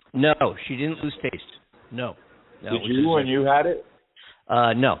 No, she didn't lose taste. No. Did you when you had it?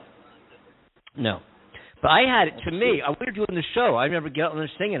 No. But I had it. To me, we were doing the show. I remember getting there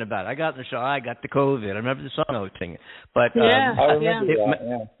singing about it. I got in the show. I got the COVID. I remember the song I was singing. But I remember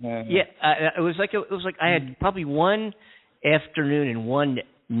that. It was like I had probably one afternoon and one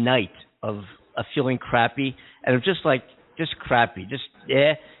night of feeling crappy, and it was just crappy,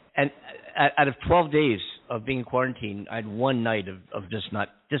 and out of 12 days of being in quarantine, I had one night of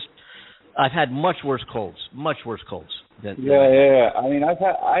I've had much worse colds than I mean, I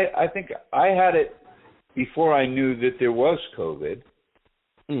think I had it before I knew that there was COVID.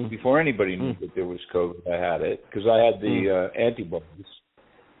 Before anybody knew that there was COVID, I had it because I had the antibodies,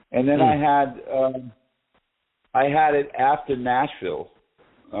 and then I had it after Nashville.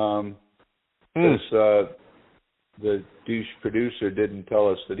 The douche producer didn't tell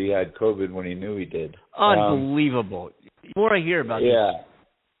us that he had COVID when he knew he did. Unbelievable. The more I hear about this.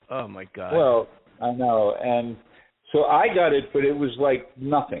 Oh, my God. Well, I know. And so I got it, but it was like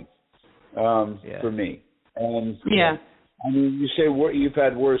nothing for me. And I mean, you say you've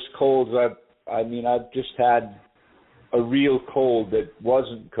had worse colds. I've just had a real cold that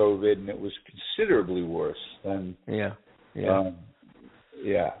wasn't COVID, and it was considerably worse than I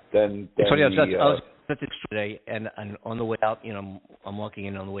was today, and on the way out, I'm walking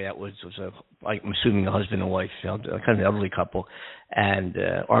in on the way out. Was I'm assuming a husband and wife, kind of an elderly couple, and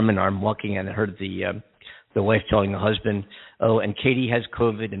arm in arm walking, and I heard the wife telling the husband, "Oh, and Katie has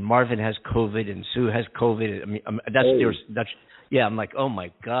COVID, and Marvin has COVID, and Sue has COVID." I mean, I'm like, oh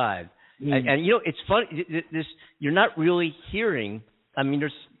my God, and it's funny. This you're not really hearing. I mean,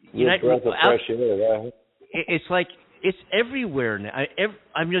 it's like it's everywhere now.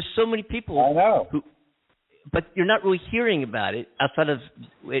 There's so many people. I know. But you're not really hearing about it outside of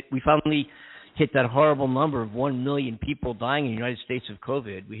it. We finally hit that horrible number of 1 million people dying in the United States of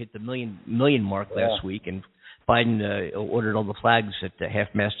COVID. We hit the million mark last week, and Biden ordered all the flags at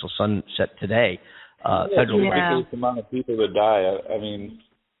half-mast till sunset today. Ridiculous amount of people that die. I mean,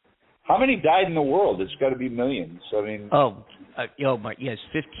 how many died in the world? It's got to be millions. I mean, it's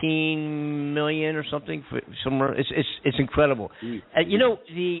 15 million or something somewhere. It's incredible. And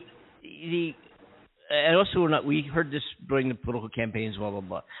and also we heard this during the political campaigns, blah blah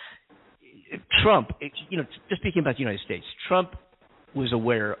blah. Trump, just speaking about the United States, Trump was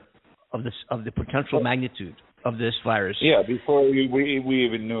aware of the potential magnitude of this virus. Yeah, before we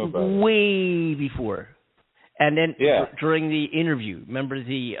even knew about it. Way before, and then during the interview, remember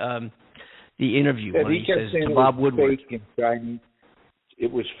the interview when he says to Bob Woodward, it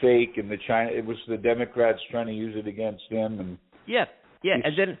was fake, and it was the Democrats trying to use it against him, and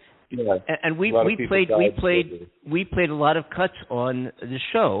Yeah. And we A lot of people played died. we played a lot of cuts on the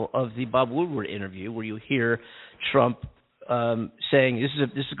show of the Bob Woodward interview where you hear Trump saying this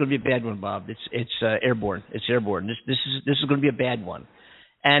is going to be a bad one, Bob. It's airborne. It's airborne. This is going to be a bad one.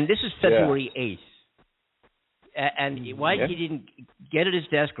 And this is February 8th. And why he didn't get at his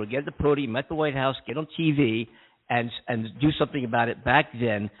desk or get at the podium at the White House, get on TV and do something about it back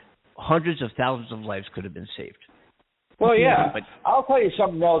then, hundreds of thousands of lives could have been saved. Well, yeah. But I'll tell you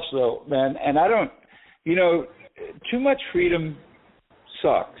something else, though, man. And I don't, too much freedom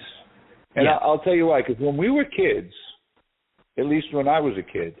sucks. And I'll tell you why. Because when we were kids, at least when I was a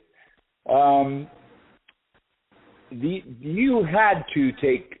kid, you had to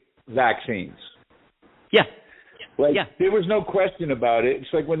take vaccines. Yeah. There was no question about it.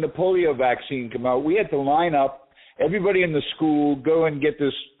 It's like when the polio vaccine came out, we had to line up, everybody in the school, go and get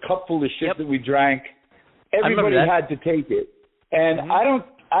this cup full of shit that we drank. Everybody had to take it. And I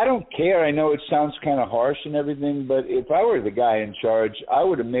don't care. I know it sounds kind of harsh and everything, but if I were the guy in charge, I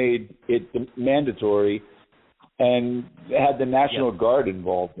would have made it mandatory and had the National Guard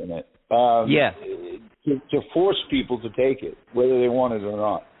involved in it. To force people to take it, whether they want it or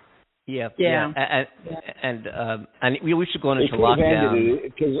not. And we should go into lockdown.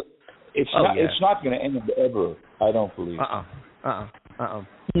 Because it's not going to end ever, I don't believe.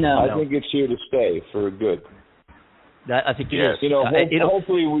 No. I think it's here to stay for good. I think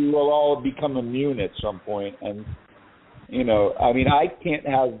hopefully we will all become immune at some point. And, I can't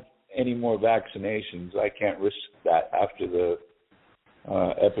have any more vaccinations. I can't risk that after the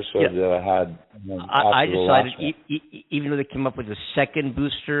episode that I had. I decided, even though they came up with a second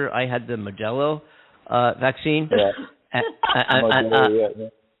booster, I had the Modelo vaccine.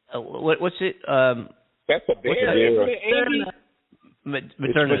 What's it? That's a big Moderna,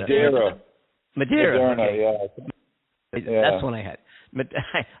 That's one I had.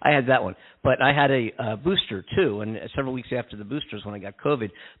 I had that one, but I had a booster too, and several weeks after the boosters when I got COVID.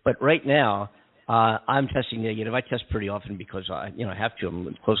 But right now, I'm testing negative. I test pretty often because I have to. I'm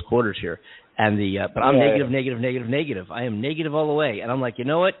in close quarters here, and but I'm negative. I am negative all the way, and I'm like, you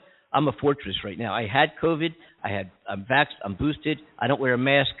know what? I'm a fortress right now. I had COVID. I'm vaxxed. I'm boosted. I don't wear a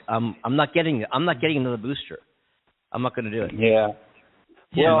mask. I'm not getting another booster. I'm not going to do it. Yeah.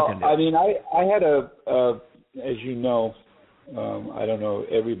 Well, I had as you know, I don't know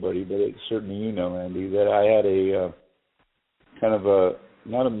everybody, but certainly Andy, that I had a kind of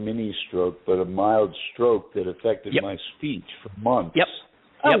not a mini stroke, but a mild stroke that affected my speech for months.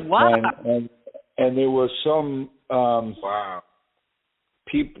 Oh, wow. And there was some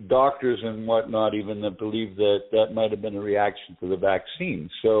doctors and whatnot even that believed that might have been a reaction to the vaccine.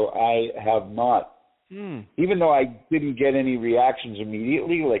 So I have not, even though I didn't get any reactions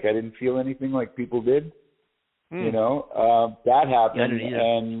immediately, like I didn't feel anything like people did, that happened,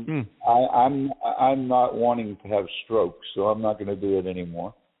 and I'm not wanting to have strokes, so I'm not going to do it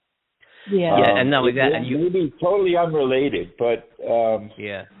anymore. And not only that, and maybe totally unrelated, but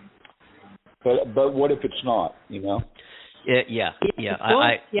but what if it's not?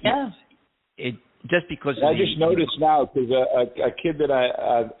 Just because I just noticed now, because a kid that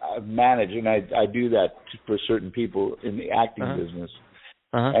I manage, and I do that for certain people in the acting business.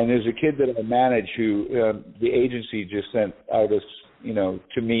 And there's a kid that I manage who the agency just sent out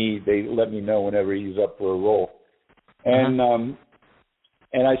to me. They let me know whenever he's up for a role, and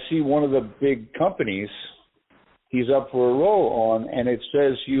I see one of the big companies he's up for a role on, and it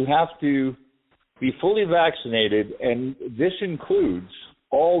says you have to be fully vaccinated, and this includes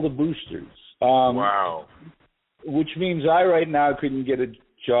all the boosters. Wow. Which means I right now couldn't get a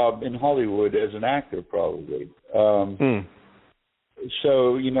job in Hollywood as an actor probably.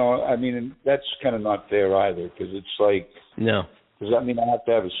 So, that's kind of not fair either, because it's like, no. Does that mean I have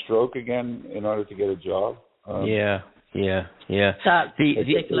to have a stroke again in order to get a job? Yeah. That's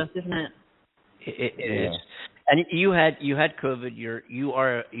ridiculous, isn't it? It is. And you had COVID. You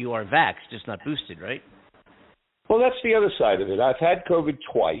are vaxxed, just not boosted, right? Well, that's the other side of it. I've had COVID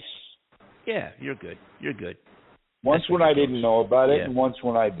twice. Yeah, you're good. Once when I didn't know about it, and once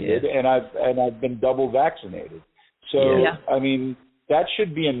when I did, and I've been double vaccinated. So that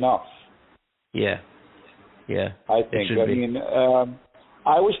should be enough. Yeah. I think.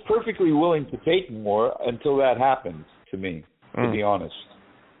 I was perfectly willing to take more until that happened to me, to be honest.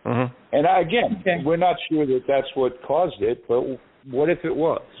 And again, we're not sure that that's what caused it, but what if it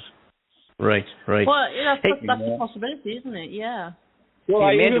was? Right. Well, that's a possibility, isn't it? Yeah.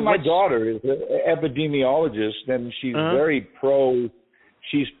 Well, even my daughter is an epidemiologist, and she's very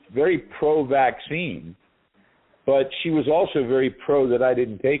pro-vaccine, but she was also very pro that I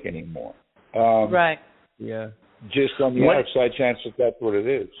didn't take anymore. Right. Yeah. Just on the outside chance that that's what it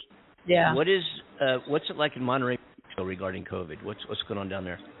is. Yeah. What's it like in Monterey regarding COVID? What's going on down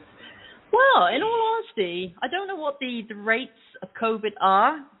there? Well, in all honesty, I don't know what the rates of COVID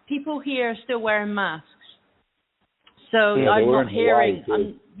are. People here are still wearing masks. So I'm not hearing.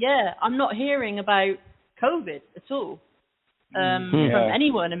 I'm not hearing about COVID at all from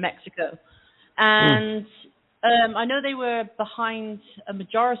anyone in Mexico. And I know they were behind a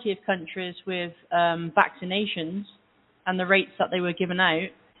majority of countries with vaccinations and the rates that they were giving out.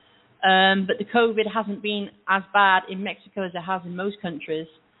 But the COVID hasn't been as bad in Mexico as it has in most countries.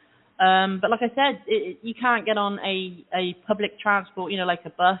 But like I said, you can't get on a public transport, like a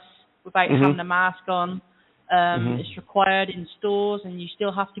bus, without having a mask on. It's required in stores, and you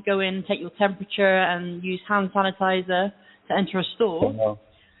still have to go in, take your temperature, and use hand sanitizer to enter a store.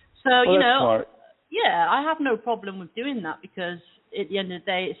 So, smart. Yeah, I have no problem with doing that, because at the end of the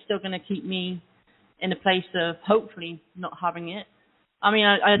day, it's still going to keep me in a place of hopefully not having it. I mean,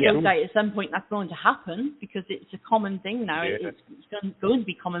 I don't doubt at some point that's going to happen, because it's a common thing now. Yeah. It's going to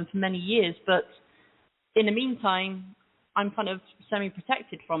be common for many years. But in the meantime, I'm kind of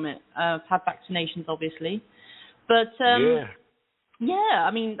semi-protected from it. I've had vaccinations, obviously. But,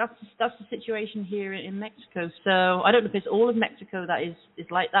 I mean, that's the situation here in Mexico. So I don't know if it's all of Mexico that is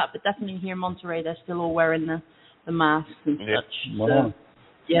like that, but definitely here in Monterey, they're still all wearing the masks and such. Wow. So,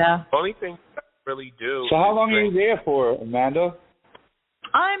 yeah. The only thing I really do. So how long are you there for, Amanda?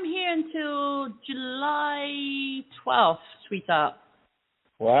 I'm here until July 12th, sweetheart.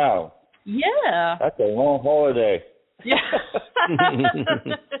 Wow. Yeah. That's a long holiday. Yeah.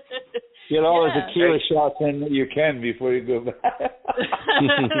 Get all the tequila shots in that you can before you go back. You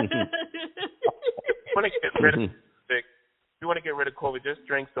want to get rid of COVID, just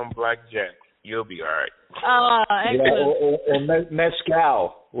drink some blackjack. You'll be all right. Excellent. Or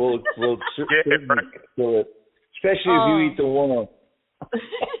mezcal. We'll do it. Especially if you eat the worm.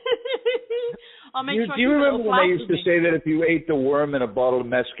 I'll make sure do you remember when they used to say that if you ate the worm in a bottle of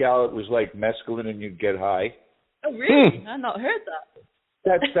mezcal, it was like mescaline and you'd get high? Oh, really? I've not heard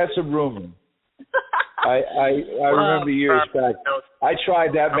that. That's a rumor. I remember years back. I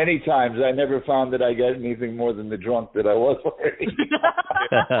tried that many times. I never found that I got anything more than the drunk that I was already.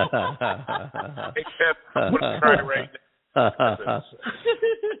 Except I'm going to try it right now.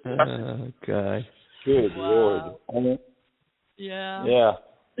 God. Good Lord. I mean, yeah.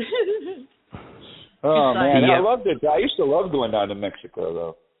 Oh, man. I loved it. I used to love going down to Mexico,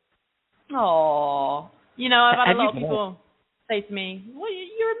 though. Oh. I've had a lot of people say to me, well,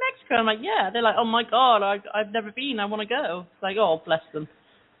 you're in Mexico. I'm like, yeah. They're like, oh, my God, I've never been. I want to go. It's like, oh, bless them.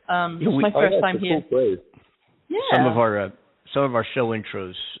 It's my first time here. Cool place. Yeah. Some of our show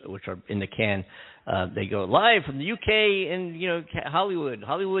intros, which are in the can, they go live from the UK and Hollywood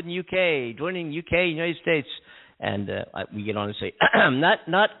and UK, joining UK, United States, and we get on and say,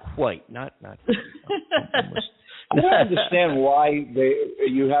 not quite, not quite. Almost. I don't understand why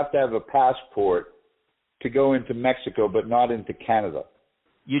you have to have a passport to go into Mexico, but not into Canada.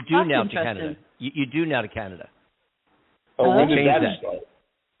 You do now to Canada. You do now to Canada. Oh, when did that start?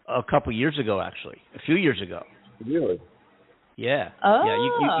 A couple years ago, actually. A few years ago. Really? Yeah. Oh. Yeah.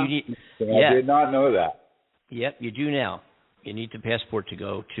 You need. I did not know that. Yep, you do now. You need the passport to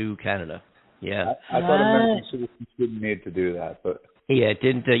go to Canada. Yeah. I thought American citizens didn't need to do that, but. Yeah, it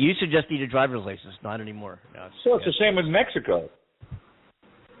didn't. You used to just need a driver's license, not anymore. No, it's the same with Mexico.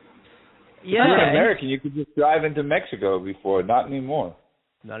 Yeah. If you're an American, you could just drive into Mexico before. Not anymore.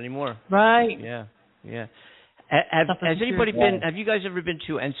 Not anymore. Right. Yeah. Has anybody been? Have you guys ever been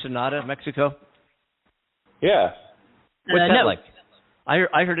to Ensenada, Mexico? Yeah. What's that no. like?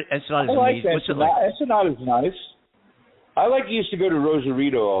 I heard Ensenada is amazing. What's it like? Ensenada's nice. I used to go to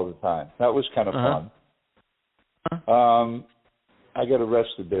Rosarito all the time. That was kind of fun. I got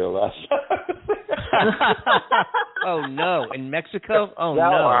arrested there last time. Oh no! In Mexico? Oh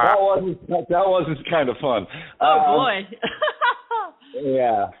that wasn't kind of fun. Oh boy.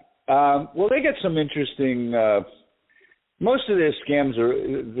 Yeah. Well, they get some interesting. Most of their scams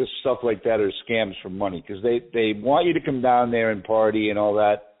this stuff like that are scams for money, because they want you to come down there and party and all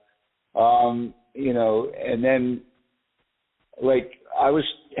that. And then like I was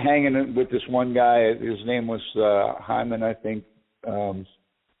hanging with this one guy. His name was Hyman, I think.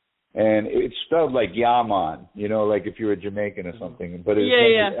 And it's spelled like Yaman, like if you're a Jamaican or something. But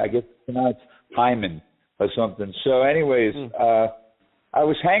I guess it's pronounced Hyman or something. So anyways, I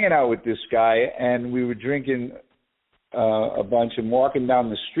was hanging out with this guy, and we were drinking a bunch and walking down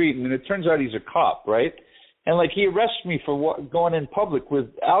the street, and then it turns out he's a cop, right? And he arrests me for going in public with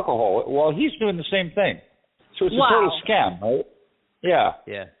alcohol while he's doing the same thing. So it's a total scam, right? Yeah.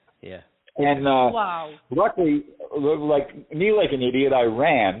 Yeah. And luckily, like an idiot, I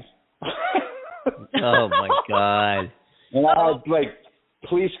ran. Oh my God! And I had like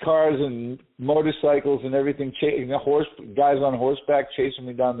police cars and motorcycles and everything, guys on horseback chasing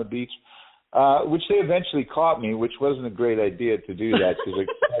me down the beach, which they eventually caught me, which wasn't a great idea to do that because I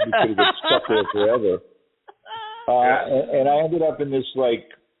probably could have got stuck there forever. And I ended up in this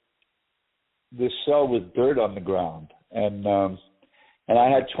cell with dirt on the ground, and I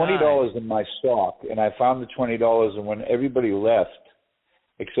had $20 in my sock, and I found the $20, and when everybody left,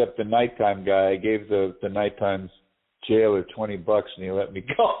 except the nighttime guy, I gave the nighttime jailer $20, and he let me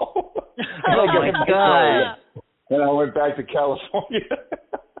go. Oh my God! And I went back to California.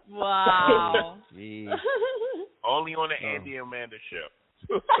 Wow. Jeez. Only on the Andy and Amanda show.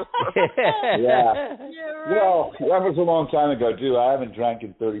 Yeah. Yeah, right. Well, that was a long time ago too. I haven't drank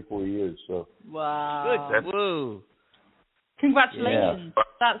in 34 years, so. Wow. Good. Woo. Congratulations.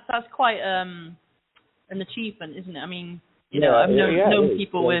 Yeah. That's quite an achievement, isn't it? I mean, I've known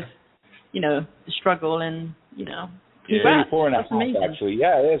people with, the struggle and, congrats. 34 and a That's half, amazing. actually.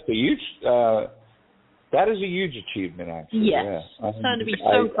 Yeah, that's a huge. That is a huge achievement, actually. Yes. Yeah. Something to be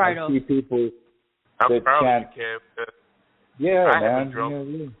so proud of. I see people I'm that proud can't. of you, Kev. Yeah, I man. haven't drunk.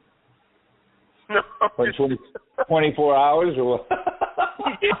 Yeah. What, 24 hours or what?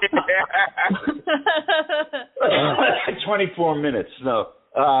 24 minutes. No.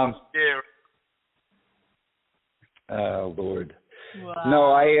 Yeah. Oh Lord. Wow.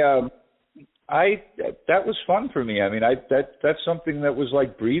 No, I that was fun for me. I mean, that's something that was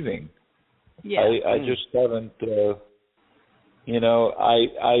like breathing. Yeah. I just haven't.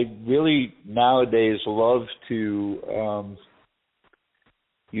 I really nowadays love to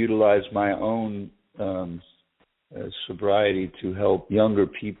utilize my own sobriety to help younger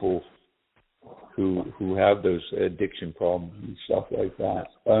people who have those addiction problems and stuff like that.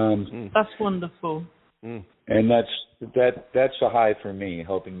 That's wonderful. And that's a high for me,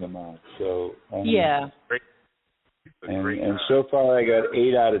 helping them out. So Yeah. And so far I got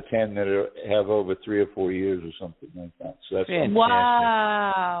 8 out of 10 that have over 3 or 4 years or something like that. So that's Fantastic.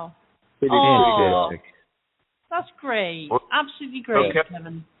 Wow. pretty Oh. good. That's great. Well, Absolutely great, okay.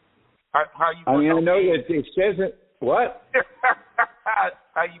 Kevin. How you I gonna mean, I help know Andy? that it says it. What?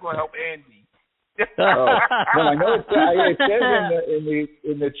 How you gonna help Andy? Oh, no, I know it says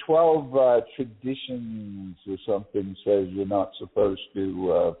in the 12 traditions or something says you're not supposed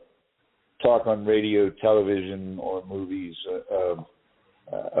to talk on radio, television, or movies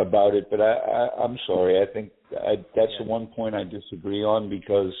about it. But I'm sorry. I think that's the one point I disagree on,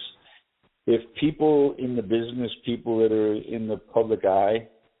 because if people in the business, people that are in the public eye,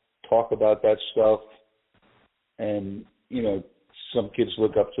 talk about that stuff, and some kids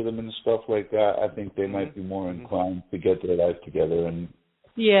look up to them and stuff like that, I think they might be more inclined to get their life together. And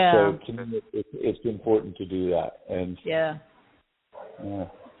Yeah. so to me, it's important to do that. And Yeah.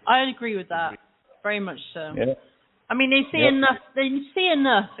 I agree with that. Very much so. Yeah. I mean, they see enough. They see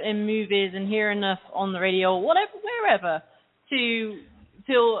enough in movies and hear enough on the radio, whatever, wherever, to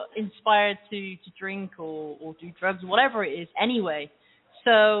feel inspired to drink or do drugs, whatever it is. Anyway,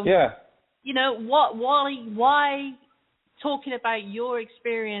 so why talking about your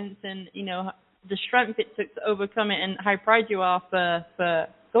experience and the strength it took to overcome it and how proud you are for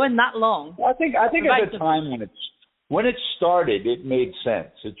going that long. I think at the time when it started, it made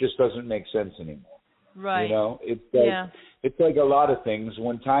sense. It just doesn't make sense anymore. Right. It's like a lot of things.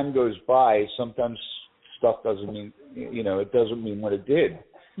 When time goes by, sometimes stuff doesn't mean it doesn't mean what it did.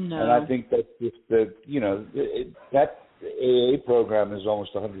 No. And I think that's just that AA program is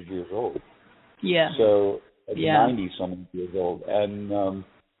almost 100 years old. Yeah. So 90-something years old, and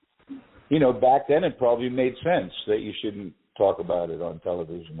back then it probably made sense that you shouldn't talk about it on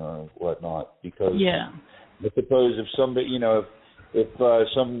television or whatnot, because I suppose if somebody, if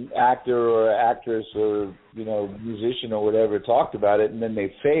some actor or actress or musician or whatever talked about it and then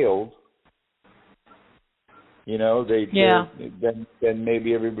they failed, then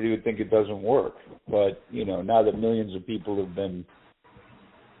maybe everybody would think it doesn't work. But now that millions of people have been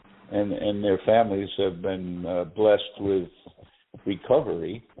and their families have been blessed with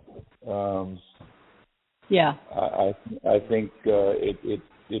recovery, I think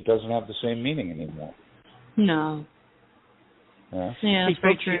it doesn't have the same meaning anymore. No. Yeah, that's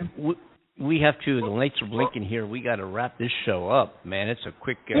very true. We have to. The lights are blinking here. We got to wrap this show up, man. It's a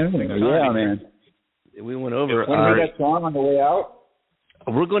quick. Man. We went over. Want to hear that song on the way out?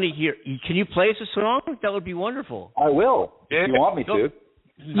 We're going to hear. Can you play us a song? That would be wonderful. I will. If you want me to.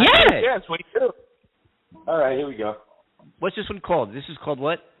 Yes, we do. All right, here we go. What's this one called? This is called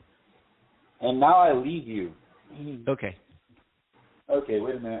what? And Now I Leave You. Okay. Okay,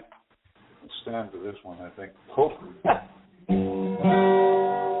 wait a minute. Let's stand for this one, I think.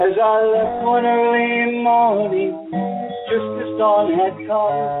 As I left one early morning, just as dawn had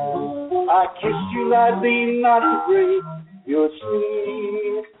come, I kissed you lightly, not to break your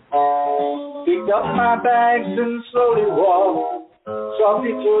sleep. Picked up my bags and slowly walked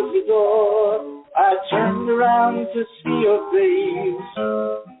softly towards the door. I turned around to see your face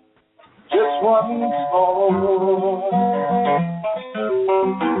just once more.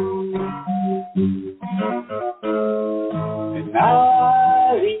 And now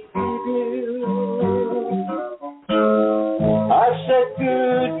I leave you. I said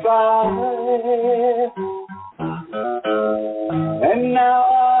goodbye. And now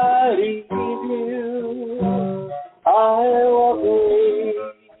I leave you. I walk away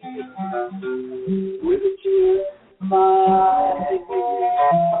with a tear in my eye.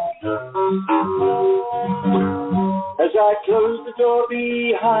 As I close the door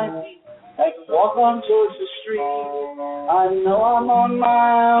behind me and walk on towards the street, I know I'm on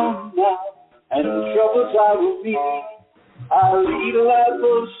my own now, and the troubles I will meet. I lead a life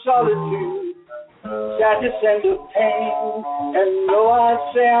of solitude, sadness and of pain, and though I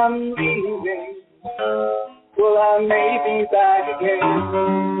say I'm leaving, well, I may be back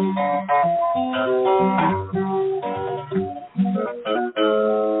again.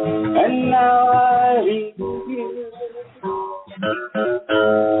 And now I leave you.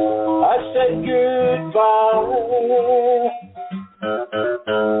 I said goodbye.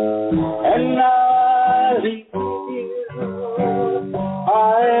 And now I leave you. I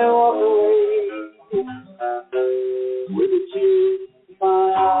walk away with a tear in my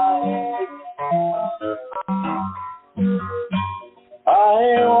eye. I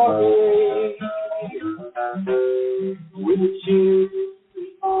walk away with a tear in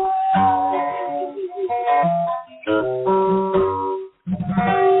my eye.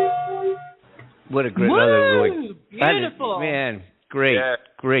 What a great, another really beautiful. Man, great, Yes.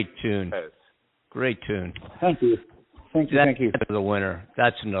 great tune. Yes. Great tune. Thank you. Thank you. That's Thank you. the winner.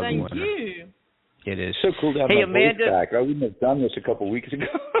 That's another Thank winner. you. It is. So cool to have Hey, my Amanda. voice back. I wouldn't have done this a couple of weeks ago.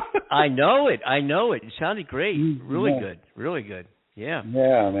 I know it. It sounded great. Really Yeah. good. Really good. Yeah.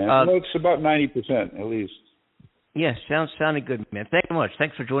 Yeah, man. Well, it's about 90% at least. Yeah, sounded good, man. Thank you much.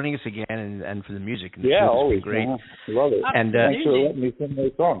 Thanks for joining us again and for the music. And the Yeah, food. It's been always. great. Love it. And Thanks for letting me sing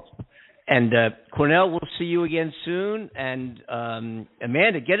those songs. and Cornell, we'll see you again soon. And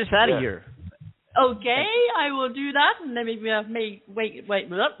Amanda, get us out of here. Okay, I will do that, and then maybe I may wave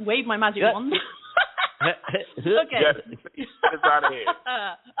my magic wand. Okay. Yes. It's out of here.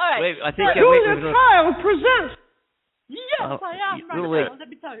 All right. Wait, I think Julia Child presents. Yes, I am. Right wait. now, let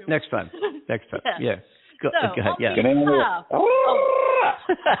me tell you. Next time. Yeah. Go So, ahead. Yeah. Can I behalf-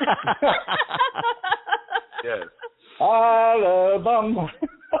 Yes. Alabama.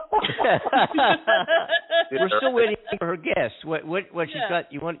 We're still waiting for her guest. What she's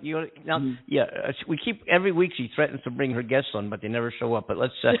got? You want now? Yeah, we keep every week. She threatens to bring her guests on, but they never show up. But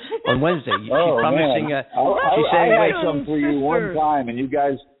let's on Wednesday. She's promising. Man. She's saying, I wait, had some for you one time, and you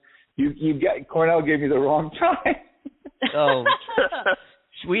guys, you got Cornell gave me the wrong time. oh,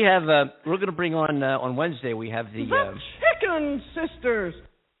 we have. We're going to bring on Wednesday. We have the Chicken Sisters.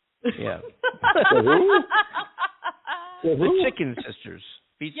 yeah. The The Chicken Sisters.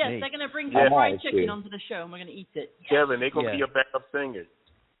 Beats Yes, me. they're going to bring Yeah. some fried Nice, chicken dude. onto the show, and we're going to eat it. Kevin, they're going to Yeah. be your backup singers.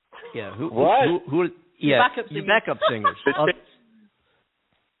 Yeah. Who? What? Who yeah. backup your singers. backup singers.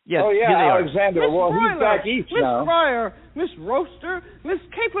 Yeah. Oh yeah, here they are. Alexander. Well, he's back east Miss now. Fryer, Miss Roaster, Miss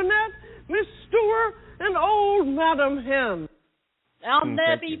Caponette, Miss Stewart, and old Madam Hen. I'll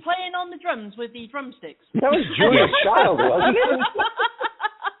there thank be you. playing on the drums with the drumsticks. That was Julia Child, wasn't it?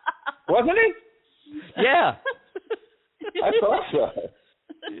 Wasn't it? Yeah. I thought so.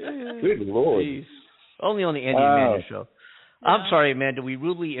 Good Lord. Jeez. Only on the Andy Amanda show. I'm sorry, Amanda. We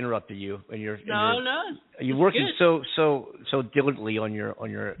rudely interrupted you, and you're No. you're working good. so diligently on your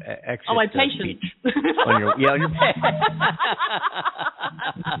exit. Oh, my patience. speech. on your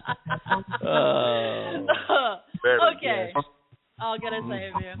oh. Okay. I'll get a say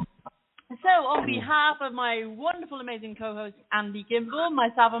of you. So, on behalf of my wonderful, amazing co-host Andy Gimbel,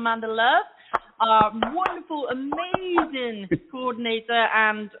 myself, Amanda Love, our wonderful, amazing coordinator,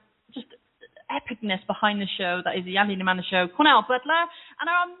 and just epicness behind the show, that is the Andy and Amanda Show, Cornell Butler, and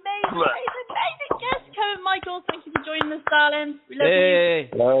our amazing guest, Kevan Michaels. Thank you for joining us, darling. We love you.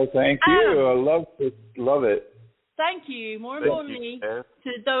 Well, thank you. I love it. Thank you. More Thank importantly, you,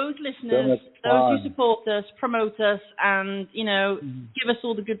 to those listeners, So much those fun. who support us, promote us, and give us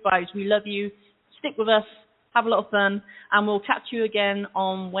all the good vibes. We love you. Stick with us. have a lot of fun, and we'll catch you again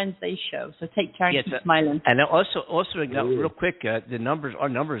on Wednesday's show. So take care and keep smiling. And also, real quick, our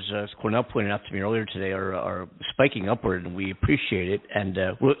numbers, as Cornell pointed out to me earlier today, are spiking upward, and we appreciate it. And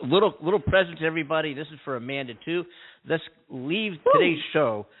little present to everybody. This is for Amanda too. Let's leave today's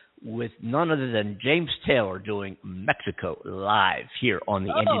show with none other than James Taylor doing Mexico live here on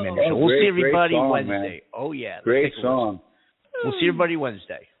the Andy Mender Show. We'll see everybody song, Wednesday. Man. Oh yeah, great song. We'll see everybody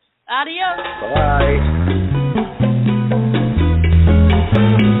Wednesday. Adios. Bye.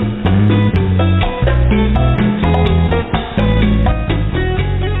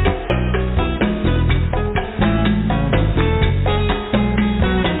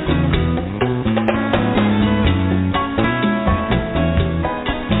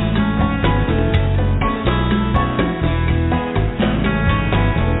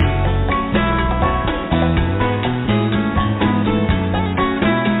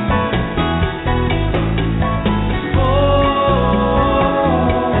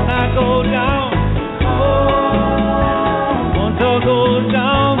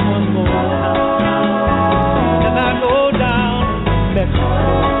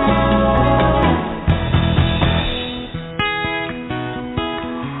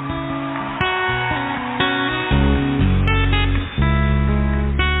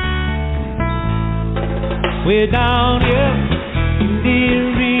 We're down here, need a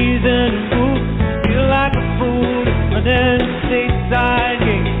reason to move. Feel like a fool, running the stateside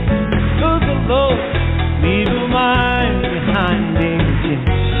gate. Go so low, leave your mind behind the gate.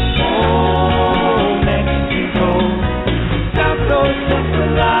 Oh, Mexico, got so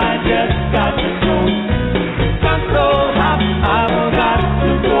simple, I just got to go. Got so hot, I forgot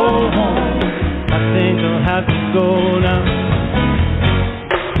to go home. I think I'll have to go now.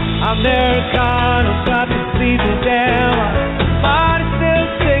 Americano got to see the damn body's still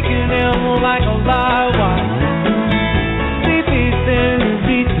taking him like a live wire. CP's in the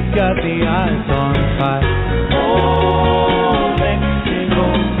beats, got the eyes on fire. Oh, Mexico,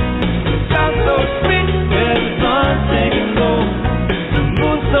 sounds so sweet where the sun's taking low. The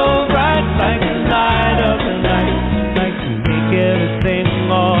moon's so bright like the light of the night.